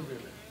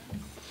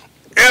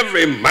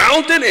 Every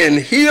mountain and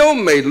hill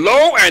made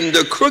low, and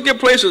the crooked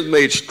places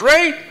made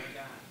straight,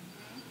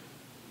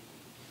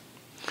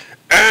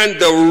 and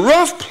the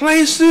rough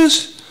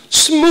places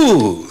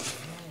smooth.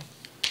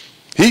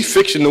 He's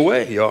fixing the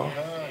way, y'all.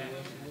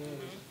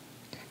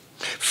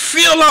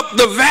 Fill up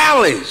the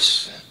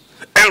valleys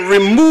and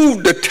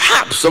remove the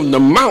tops of the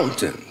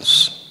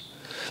mountains.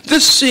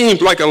 This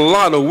seems like a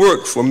lot of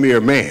work for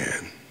mere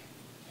man.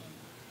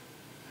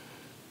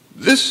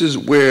 This is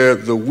where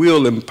the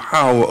will and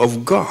power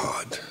of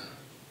God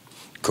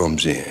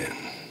comes in.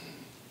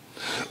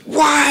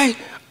 Why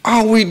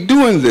are we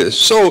doing this?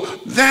 So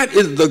that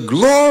is the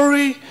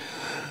glory,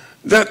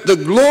 that the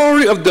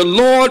glory of the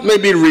Lord may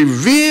be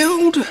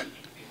revealed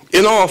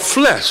in all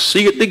flesh.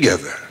 See it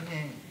together.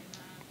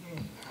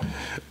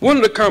 One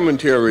of the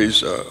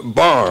commentaries,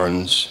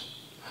 Barnes,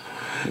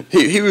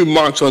 he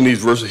remarks on these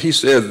verses. He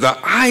says, the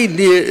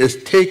idea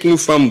is taken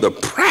from the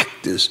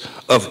practice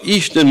of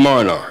Eastern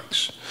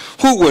monarchs,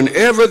 who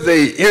whenever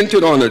they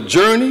entered on a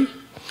journey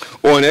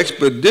or an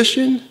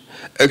expedition,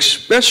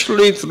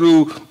 especially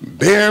through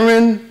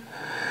barren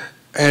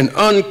and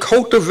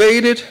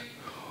uncultivated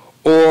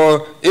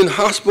or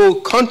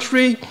inhospitable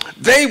country,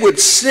 they would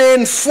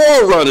send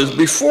forerunners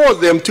before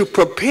them to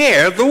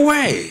prepare the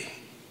way.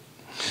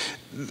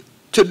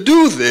 To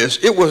do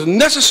this, it was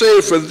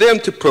necessary for them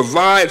to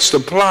provide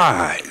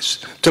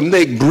supplies, to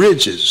make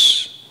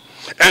bridges,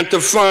 and to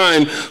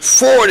find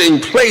fording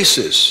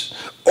places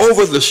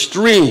over the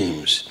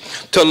streams,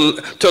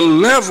 to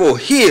level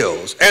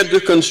hills, and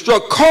to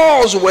construct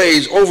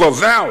causeways over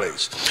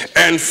valleys,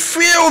 and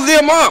fill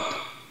them up,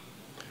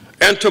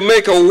 and to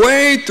make a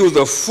way through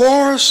the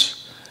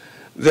forest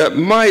that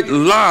might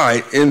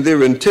lie in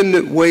their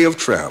intended way of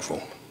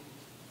travel.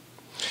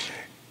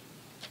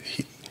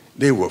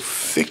 They were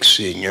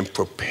fixing and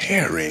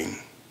preparing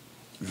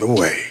the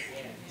way.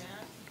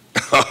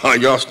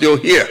 Y'all still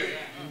here?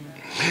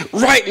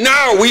 Right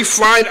now we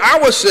find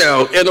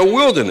ourselves in a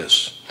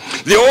wilderness.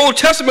 The Old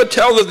Testament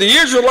tells us the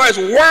Israelites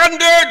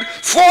wandered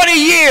 40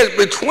 years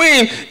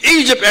between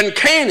Egypt and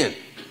Canaan.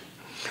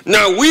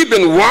 Now we've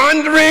been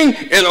wandering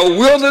in a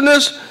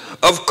wilderness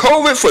of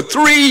COVID for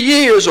 3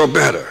 years or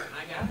better.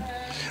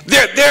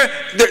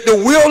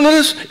 The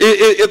wilderness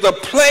is a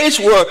place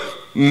where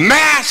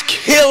mass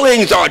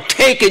killings are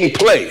taking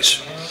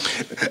place.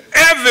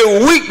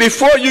 Every week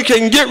before you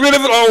can get rid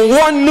of it on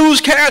one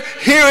newscast,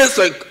 here it's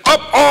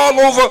up all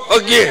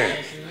over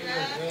again.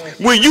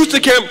 We used to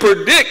can't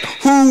predict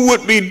who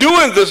would be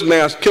doing this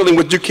mass killing,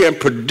 but you can't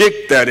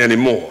predict that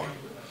anymore.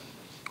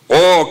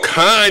 All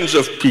kinds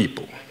of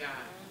people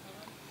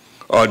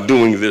are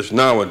doing this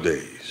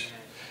nowadays.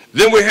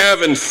 Then we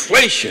have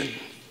inflation.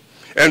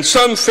 And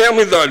some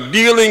families are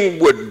dealing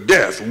with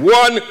death,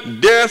 one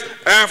death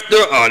after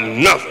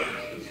another.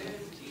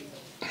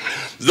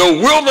 The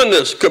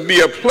wilderness could be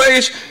a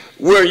place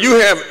where you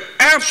have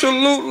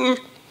absolute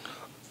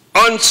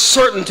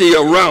uncertainty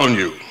around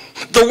you.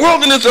 The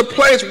wilderness is a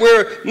place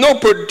where no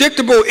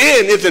predictable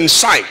end is in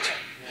sight.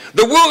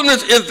 The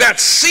wilderness is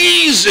that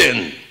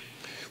season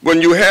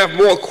when you have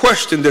more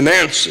questions than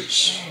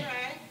answers.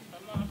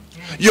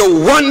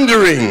 You're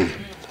wondering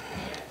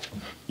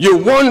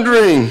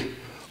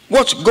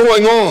what's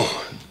going on.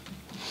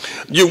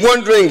 You're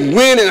wondering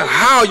when and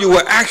how you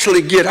will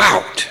actually get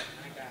out.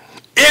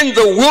 In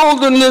the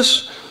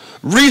wilderness,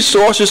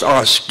 resources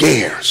are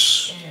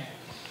scarce.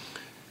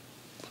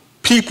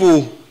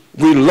 People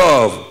we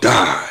love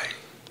die.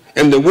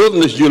 In the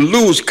wilderness, you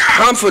lose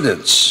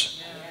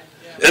confidence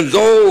in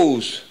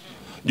those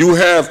you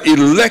have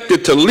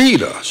elected to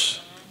lead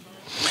us,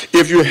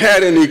 if you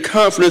had any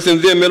confidence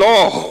in them at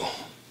all.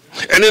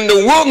 And in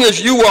the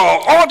wilderness, you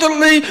are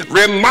ultimately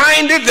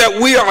reminded that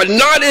we are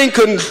not in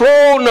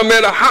control no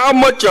matter how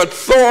much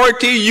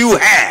authority you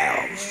have.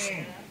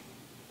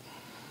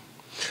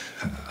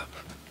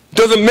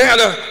 Doesn't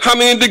matter how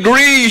many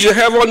degrees you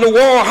have on the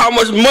wall, how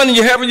much money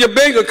you have in your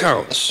bank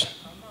accounts.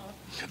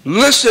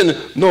 Listen,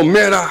 no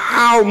matter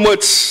how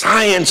much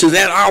science is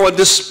at our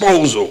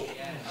disposal,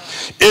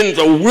 In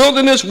the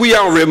wilderness, we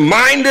are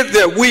reminded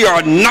that we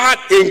are not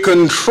in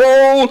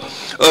control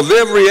of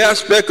every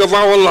aspect of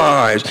our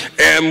lives,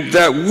 and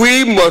that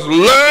we must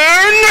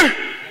learn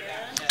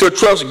to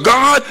trust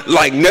God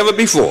like never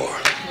before.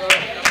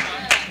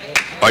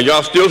 Are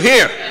y'all still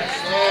here?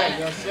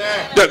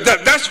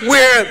 That's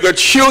where the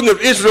children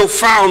of Israel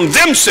found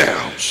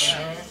themselves.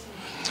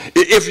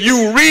 If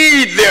you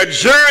read their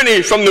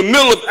journey from the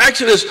middle of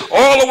Exodus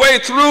all the way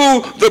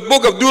through the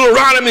book of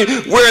Deuteronomy,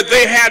 where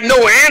they had no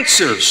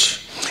answers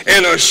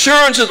and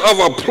assurances of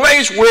a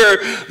place where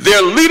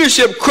their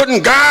leadership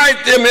couldn't guide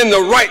them in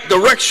the right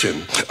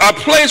direction, a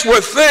place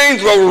where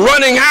things were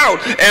running out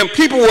and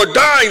people were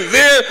dying,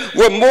 there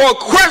were more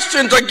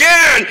questions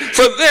again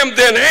for them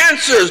than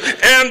answers,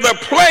 and the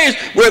place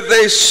where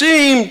they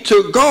seemed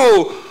to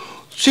go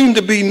seemed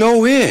to be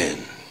no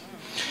end.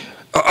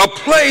 A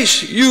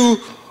place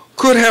you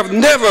could have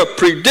never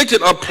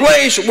predicted, a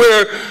place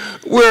where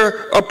they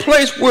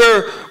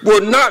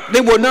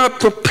were not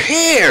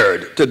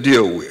prepared to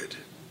deal with.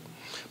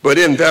 But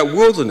in that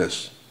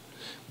wilderness,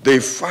 they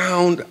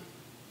found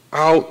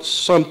out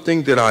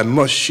something that I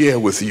must share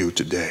with you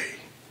today.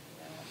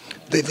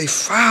 They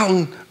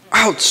found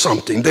out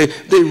something. They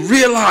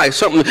realized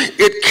something.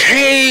 It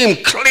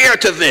came clear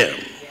to them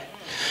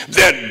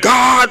that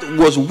God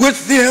was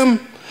with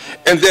them,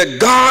 and that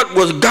God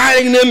was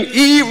guiding them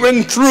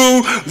even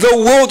through the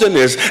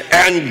wilderness.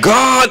 And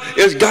God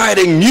is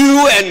guiding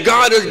you, and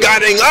God is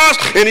guiding us,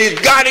 and he's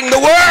guiding the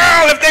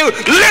world if they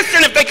would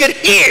listen, if they could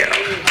hear.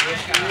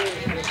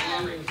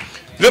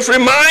 This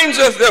reminds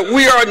us that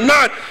we are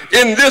not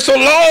in this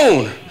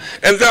alone,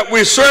 and that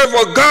we serve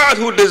a God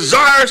who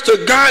desires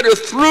to guide us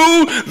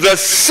through the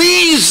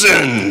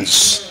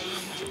seasons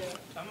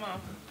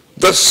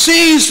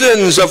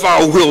of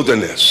our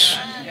wilderness.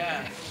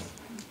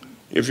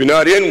 If you're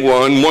not in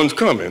one, one's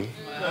coming.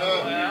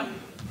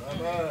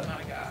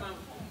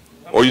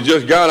 Or you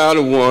just got out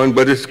of one,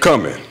 but it's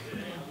coming.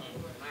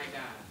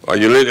 Are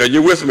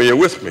you with me? You're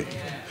with me.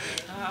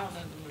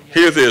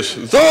 Hear this.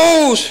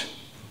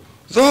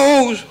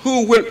 Those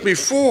who went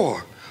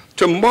before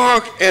to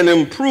mark and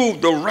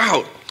improve the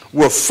route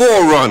were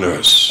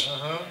forerunners.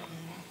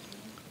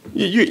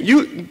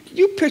 You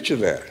picture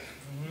that.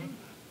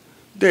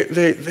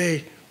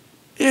 They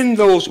in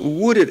those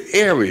wooded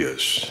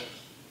areas,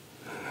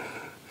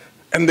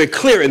 and they're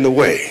clearing the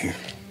way.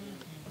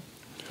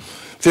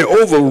 They're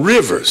over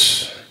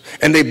rivers,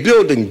 and they're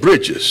building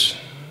bridges.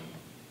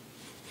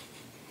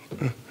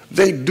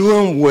 They're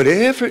doing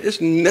whatever is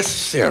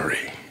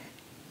necessary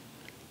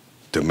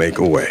to make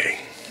a way.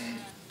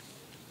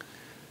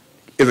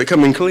 Is it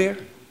coming clear?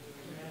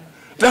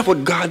 That's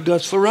what God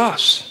does for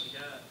us.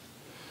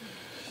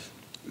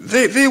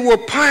 They were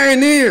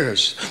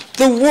pioneers,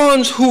 the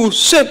ones who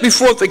sent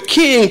before the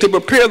king to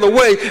prepare the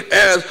way,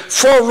 as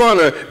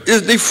forerunner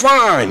is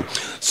defined.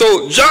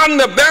 So John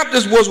the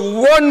Baptist was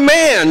one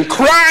man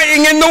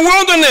crying in the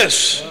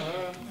wilderness,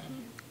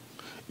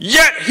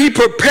 yet he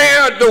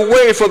prepared the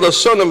way for the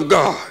Son of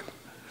God.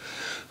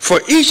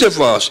 For each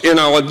of us in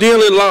our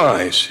daily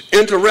lives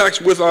interacts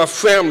with our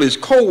families,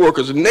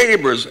 co-workers,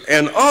 neighbors,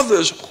 and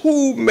others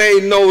who may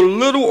know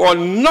little or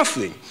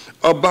nothing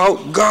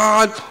about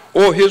God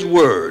or his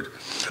word.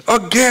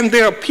 Again,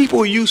 there are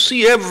people you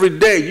see every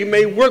day. You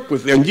may work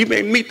with them. You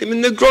may meet them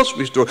in the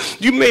grocery store.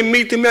 You may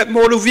meet them at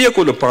motor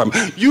vehicle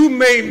department. You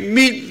may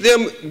meet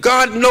them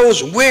God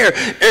knows where,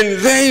 and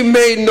they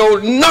may know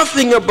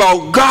nothing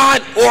about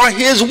God or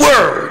his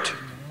word.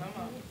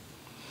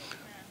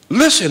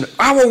 Listen,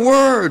 our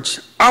words,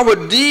 our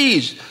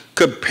deeds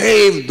could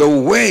pave the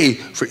way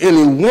for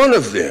any one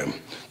of them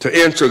to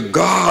answer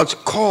God's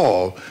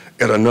call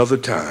at another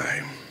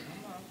time.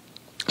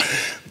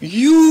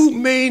 You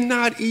may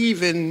not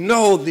even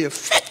know the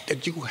effect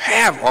that you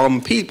have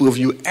on people if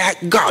you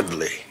act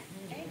godly.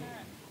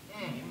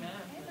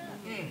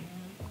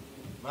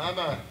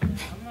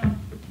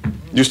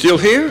 You still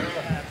here?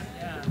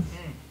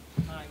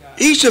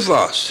 Each of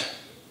us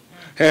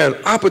has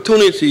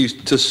opportunities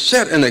to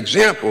set an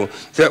example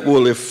that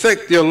will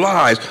affect their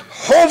lives,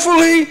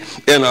 hopefully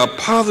in a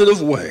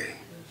positive way.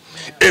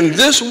 In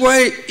this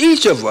way,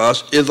 each of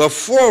us is a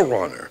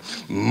forerunner,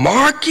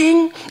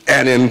 marking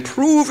and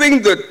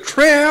improving the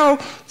trail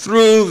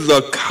through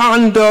the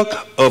conduct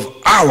of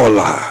our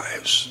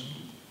lives.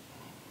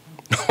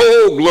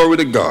 Oh, glory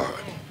to God.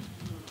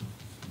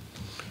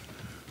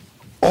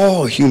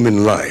 All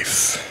human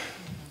life,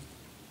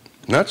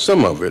 not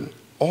some of it,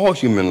 all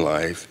human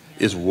life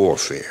is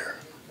warfare.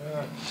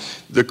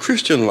 The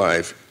Christian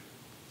life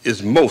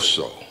is most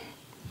so,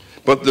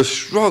 but the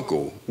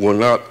struggle will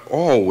not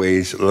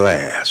always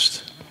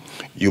last.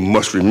 You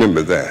must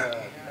remember that.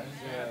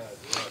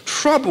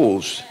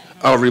 Troubles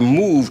are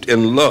removed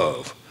in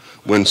love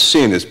when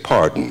sin is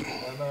pardoned.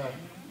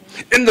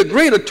 In the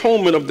great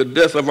atonement of the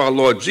death of our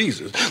Lord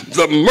Jesus,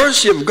 the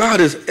mercy of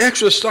God is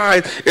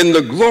exercised in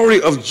the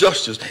glory of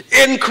justice.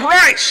 In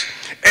Christ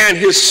and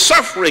his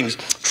sufferings,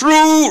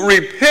 true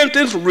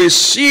repentance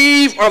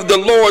receive of the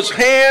Lord's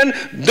hand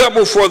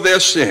double for their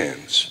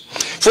sins.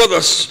 For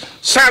the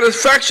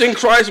satisfaction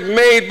Christ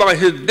made by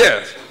his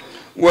death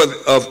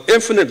was of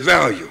infinite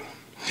value.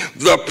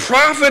 The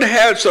prophet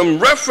had some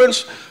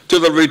reference to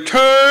the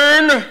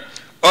return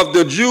of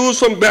the Jews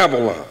from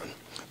Babylon,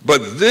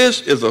 but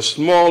this is a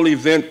small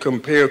event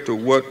compared to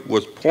what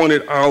was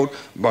pointed out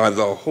by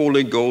the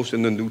Holy Ghost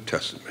in the New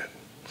Testament.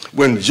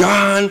 When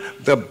John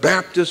the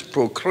Baptist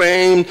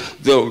proclaimed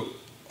the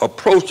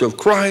approach of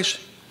Christ,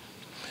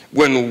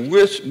 when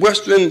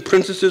Western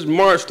princesses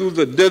marched through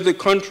the desert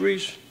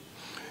countries,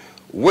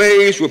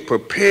 ways were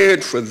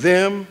prepared for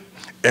them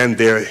and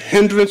their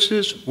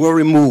hindrances were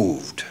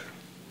removed.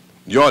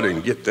 Y'all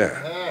didn't get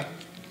that.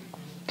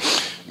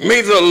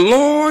 May the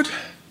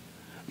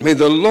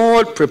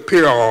Lord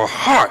prepare our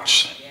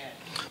hearts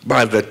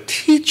by the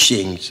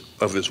teachings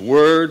of his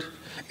word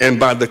and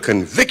by the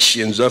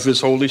convictions of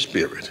his Holy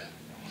Spirit,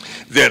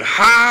 that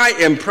high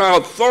and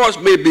proud thoughts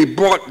may be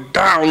brought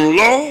down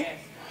low,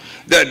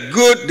 that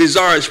good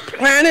desires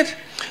planted,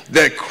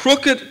 that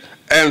crooked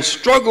and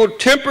struggled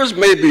tempers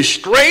may be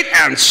straight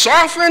and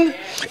softened,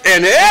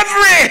 and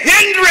every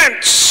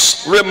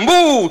hindrance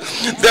removed,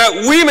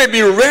 that we may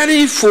be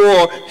ready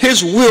for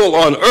his will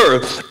on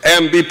earth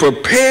and be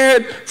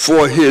prepared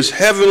for his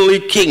heavenly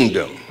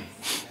kingdom.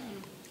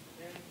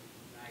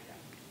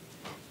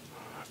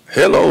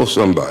 Hello,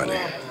 somebody.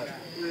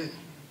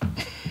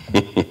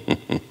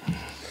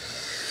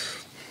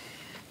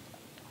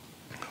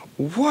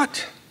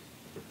 What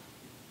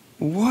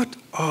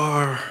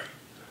are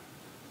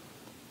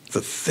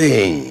the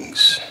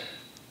things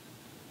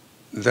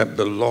that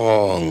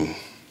belong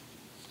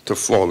to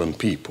fallen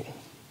people?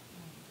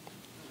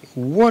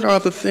 What are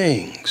the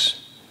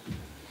things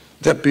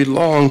that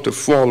belong to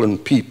fallen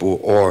people?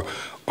 Or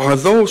are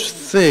those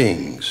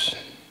things,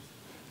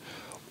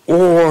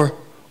 or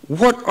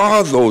what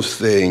are those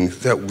things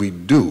that we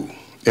do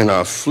in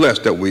our flesh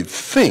that we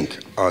think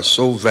are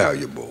so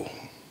valuable?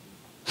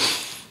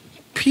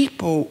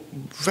 People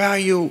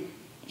value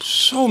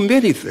so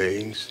many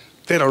things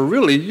that are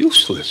really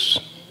useless.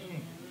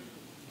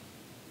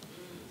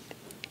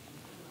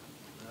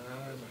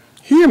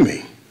 Hear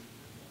me.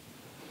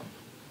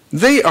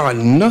 They are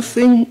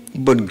nothing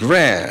but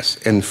grass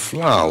and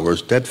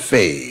flowers that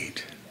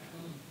fade,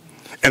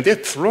 and they're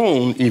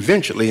thrown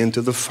eventually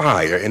into the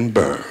fire and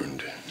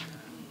burned.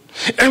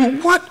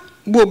 And what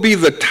will be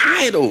the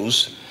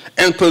titles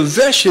and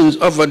possessions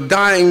of a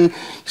dying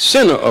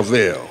sinner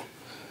avail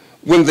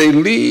when they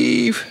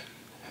leave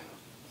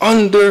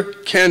under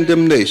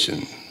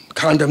condemnation?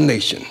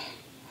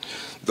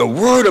 The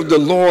word of the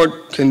Lord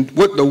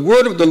what the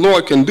word of the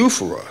Lord can do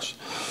for us,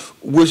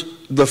 which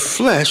the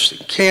flesh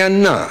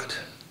cannot.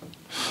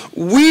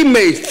 We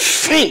may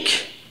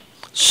think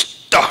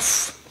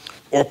stuff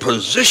or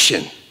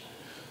position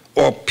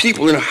or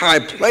people in high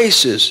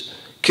places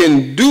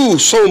can do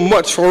so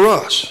much for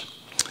us,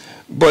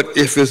 but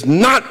if it's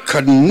not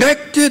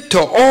connected to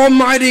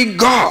Almighty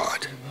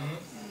God,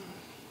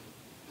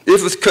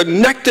 if it's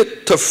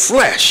connected to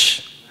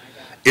flesh,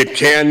 it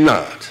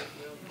cannot.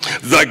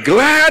 The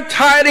glad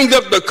tidings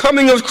of the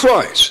coming of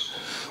Christ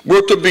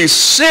were to be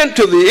sent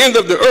to the end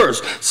of the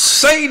earth.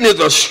 Satan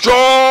is a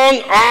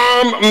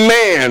strong-armed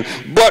man,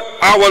 but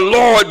our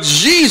Lord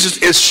Jesus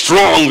is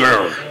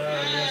stronger.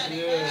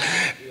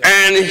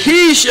 And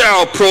he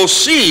shall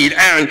proceed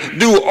and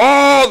do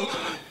all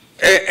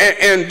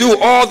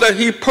that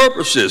he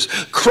purposes.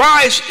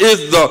 Christ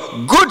is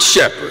the good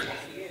shepherd.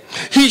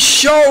 He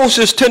shows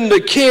his tender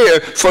care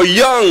for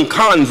young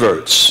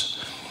converts.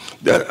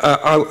 That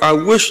I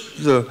wish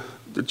the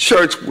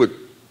church would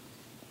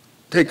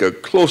take a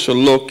closer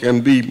look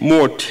and be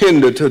more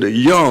tender to the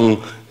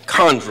young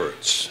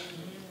converts.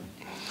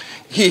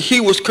 He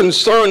was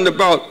concerned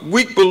about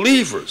weak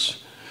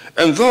believers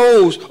and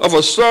those of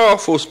a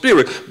sorrowful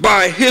spirit.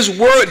 By his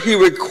word he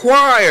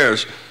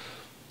requires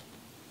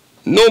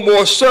no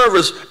more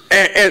service,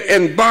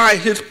 and by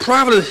his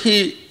providence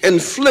he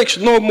inflicts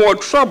no more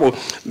trouble.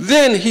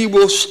 Then he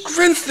will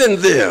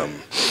strengthen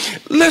them.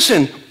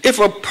 Listen, if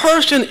a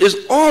person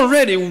is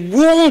already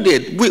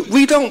wounded,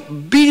 we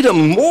don't beat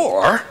them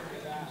more.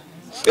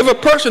 If a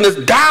person is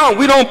down,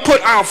 we don't put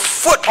our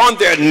foot on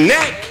their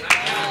neck.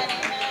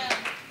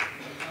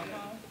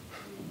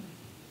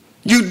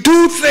 You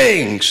do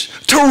things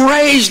to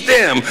raise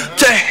them,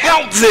 to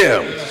help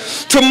them,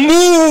 to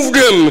move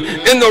them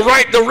in the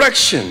right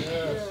direction.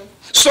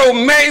 So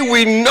may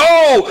we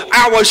know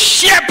our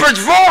shepherd's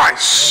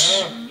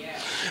voice.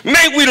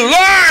 May we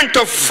learn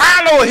to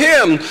follow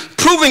him,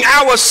 proving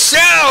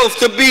ourselves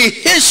to be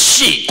his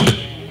sheep.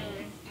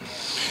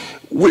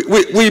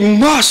 We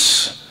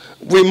must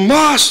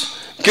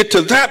get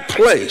to that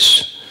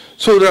place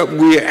so that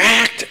we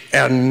act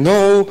and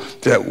know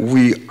that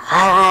we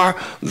are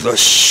the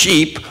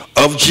sheep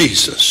of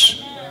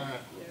Jesus.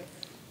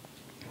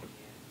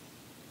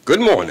 Good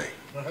morning.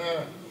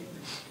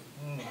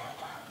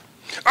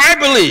 I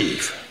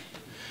believe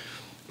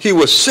he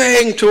was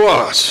saying to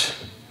us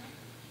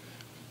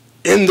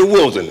in the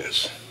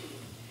wilderness,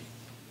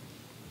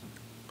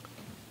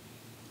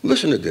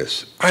 listen to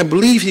this. I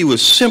believe he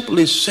was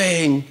simply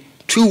saying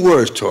two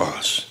words to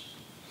us.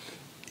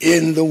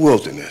 in the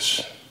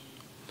wilderness,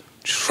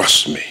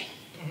 trust me.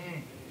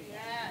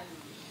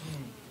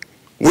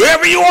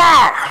 Wherever you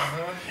are,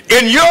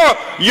 in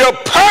your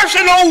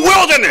personal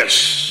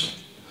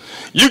wilderness,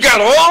 you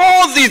got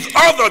all these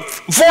other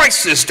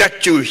voices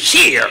that you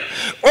hear,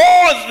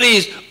 all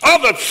these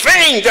other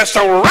things that's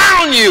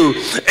around you,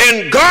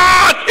 and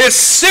God is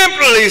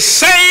simply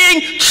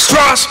saying,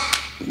 trust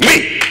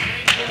me.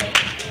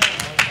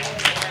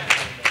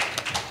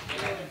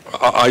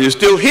 Are you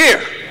still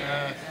here?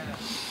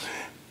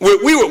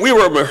 We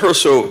were in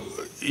rehearsal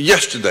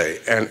yesterday,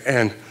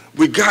 and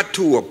we got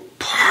to a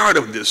part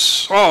of this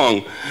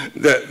song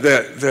that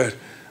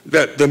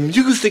the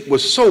music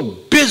was so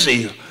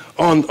busy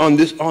on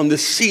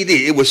this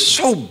CD. It was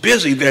so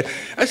busy that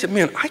I said,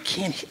 man, I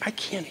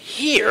can't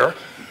hear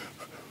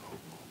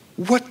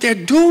what they're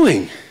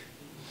doing.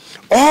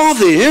 All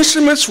the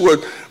instruments were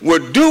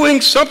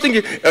doing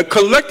something.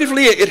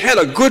 Collectively, it had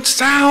a good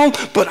sound,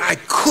 but I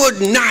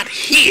could not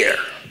hear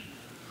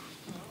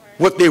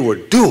what they were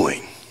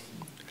doing.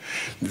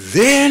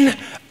 Then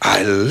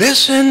I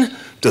listened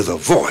to the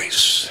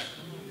voice,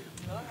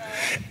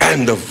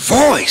 and the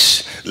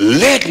voice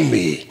led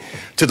me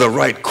to the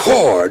right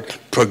chord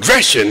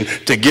progression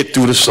to get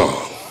through the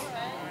song.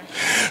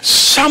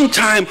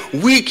 Sometimes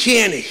we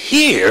can't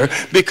hear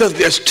because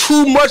there's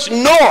too much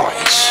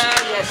noise,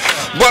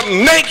 but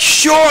make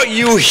sure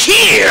you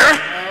hear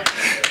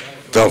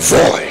the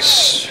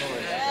voice.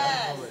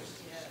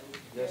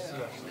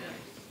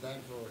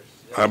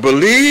 I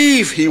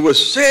believe he was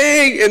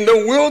saying in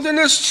the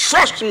wilderness,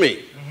 trust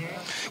me.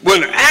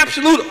 When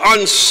absolute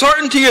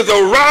uncertainty is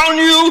around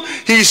you,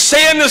 he's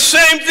saying the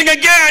same thing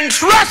again,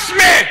 trust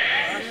me.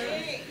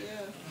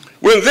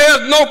 When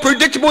there's no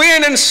predictable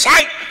end in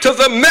sight to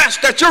the mess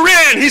that you're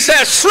in, he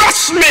says,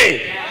 trust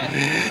me.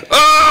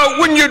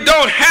 When you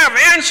don't have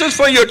answers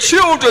for your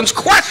children's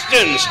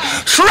questions,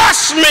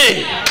 trust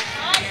me.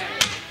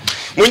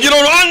 When you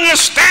don't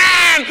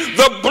understand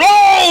the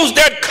blows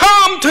that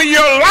come to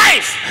your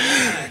life,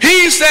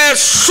 he says,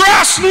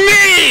 trust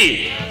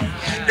me.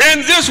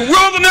 In this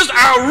wilderness,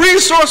 our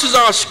resources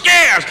are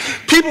scarce.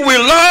 People we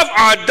love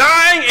are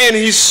dying, and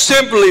he's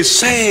simply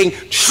saying,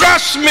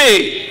 trust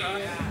me.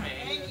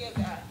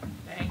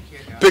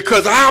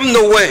 Because I'm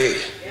the way.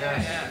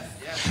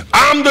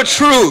 I'm the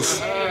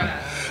truth.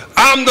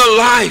 I'm the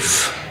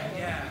life.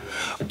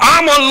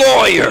 I'm a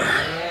lawyer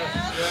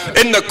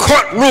in the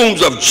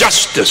courtrooms of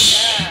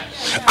justice.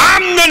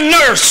 I'm the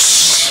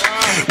nurse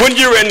when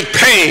you're in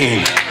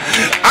pain.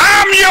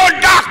 I'm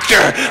your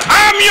doctor.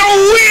 I'm your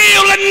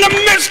wheel in the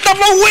midst of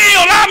a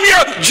wheel. I'm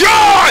your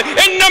joy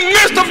in the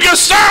midst of your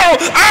sorrow.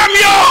 I'm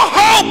your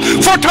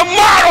hope for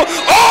tomorrow.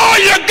 All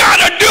you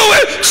gotta do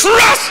is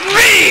trust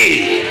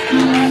me.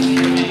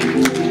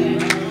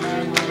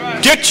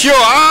 Get your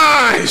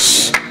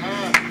eyes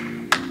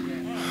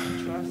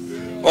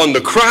on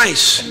the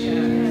Christ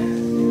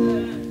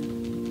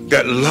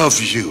that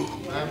loves you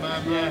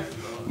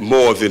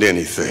more than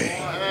anything.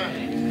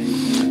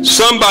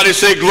 Somebody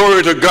say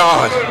glory to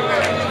God.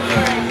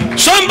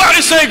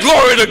 Somebody say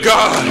glory to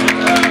God.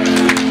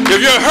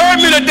 If you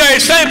heard me today,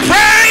 say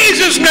praise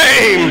his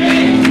name.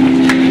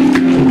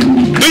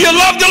 Do you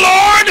love the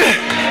Lord?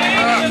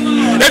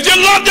 If you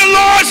love the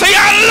Lord, say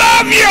I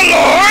love you,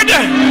 Lord.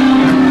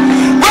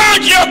 Why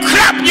don't you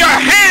clap your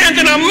hands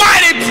in a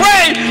mighty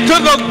praise to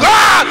the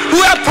God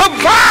who has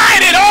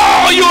provided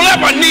all you'll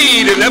ever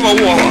need and ever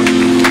want.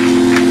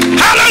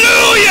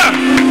 Hallelujah!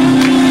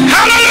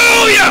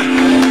 Hallelujah!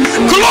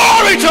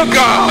 Glory to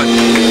God!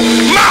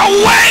 My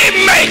way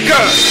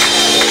maker,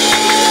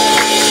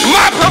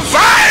 my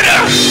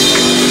provider,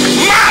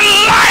 my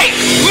light,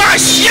 my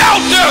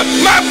shelter,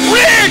 my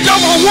bridge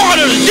over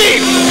waters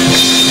deep.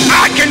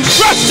 I can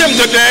trust him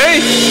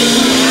today.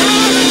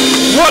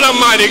 What a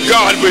mighty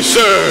God we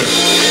serve.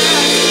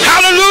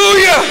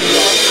 Hallelujah.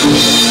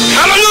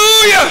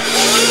 Hallelujah.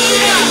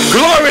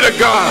 Glory to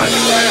God.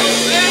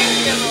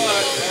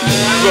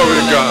 Glory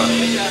to God.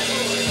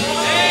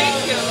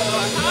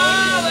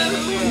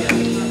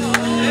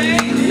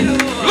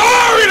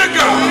 Glory to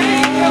God.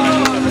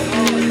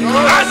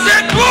 I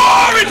said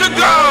glory to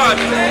God.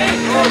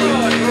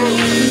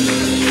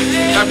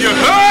 Have you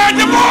heard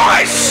the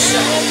voice?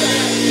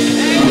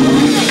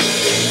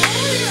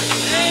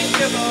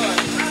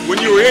 When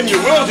you were in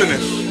your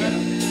wilderness,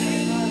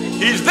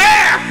 he's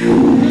there.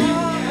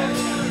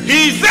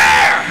 He's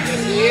there.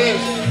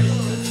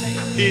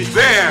 He's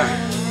there.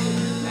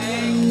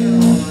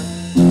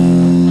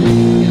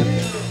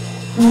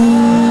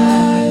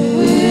 I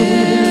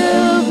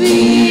will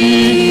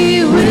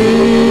be with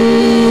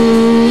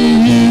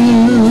you.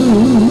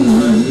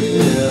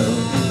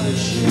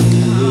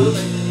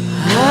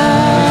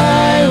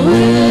 I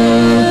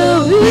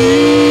will be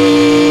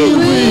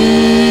with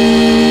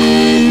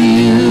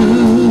you.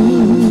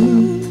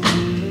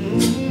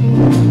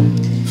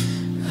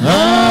 I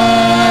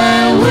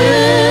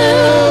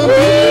will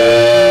be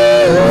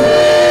with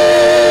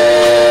you.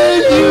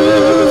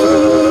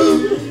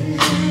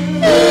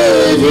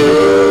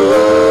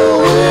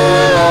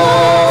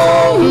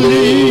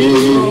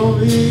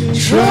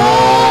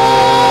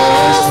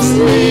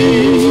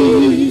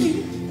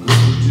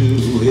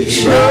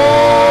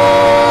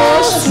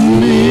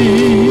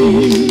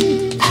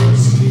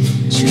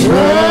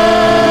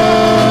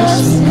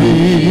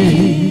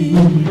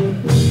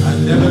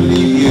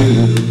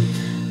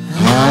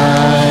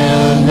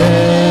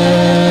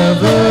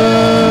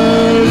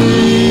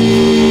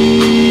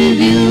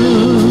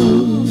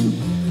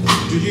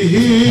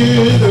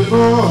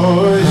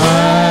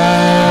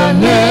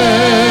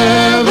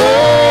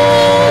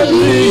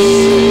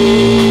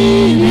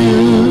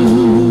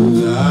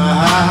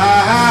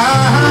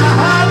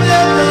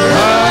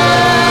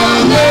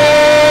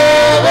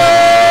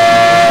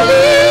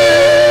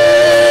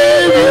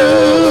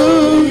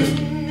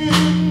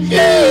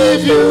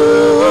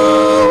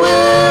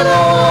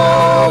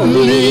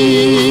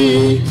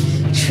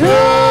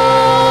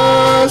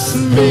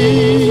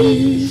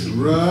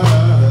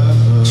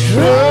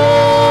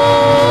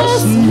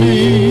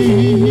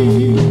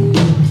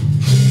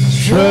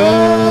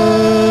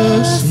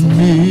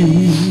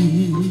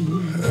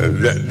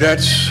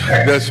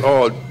 That's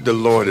all the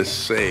Lord is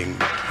saying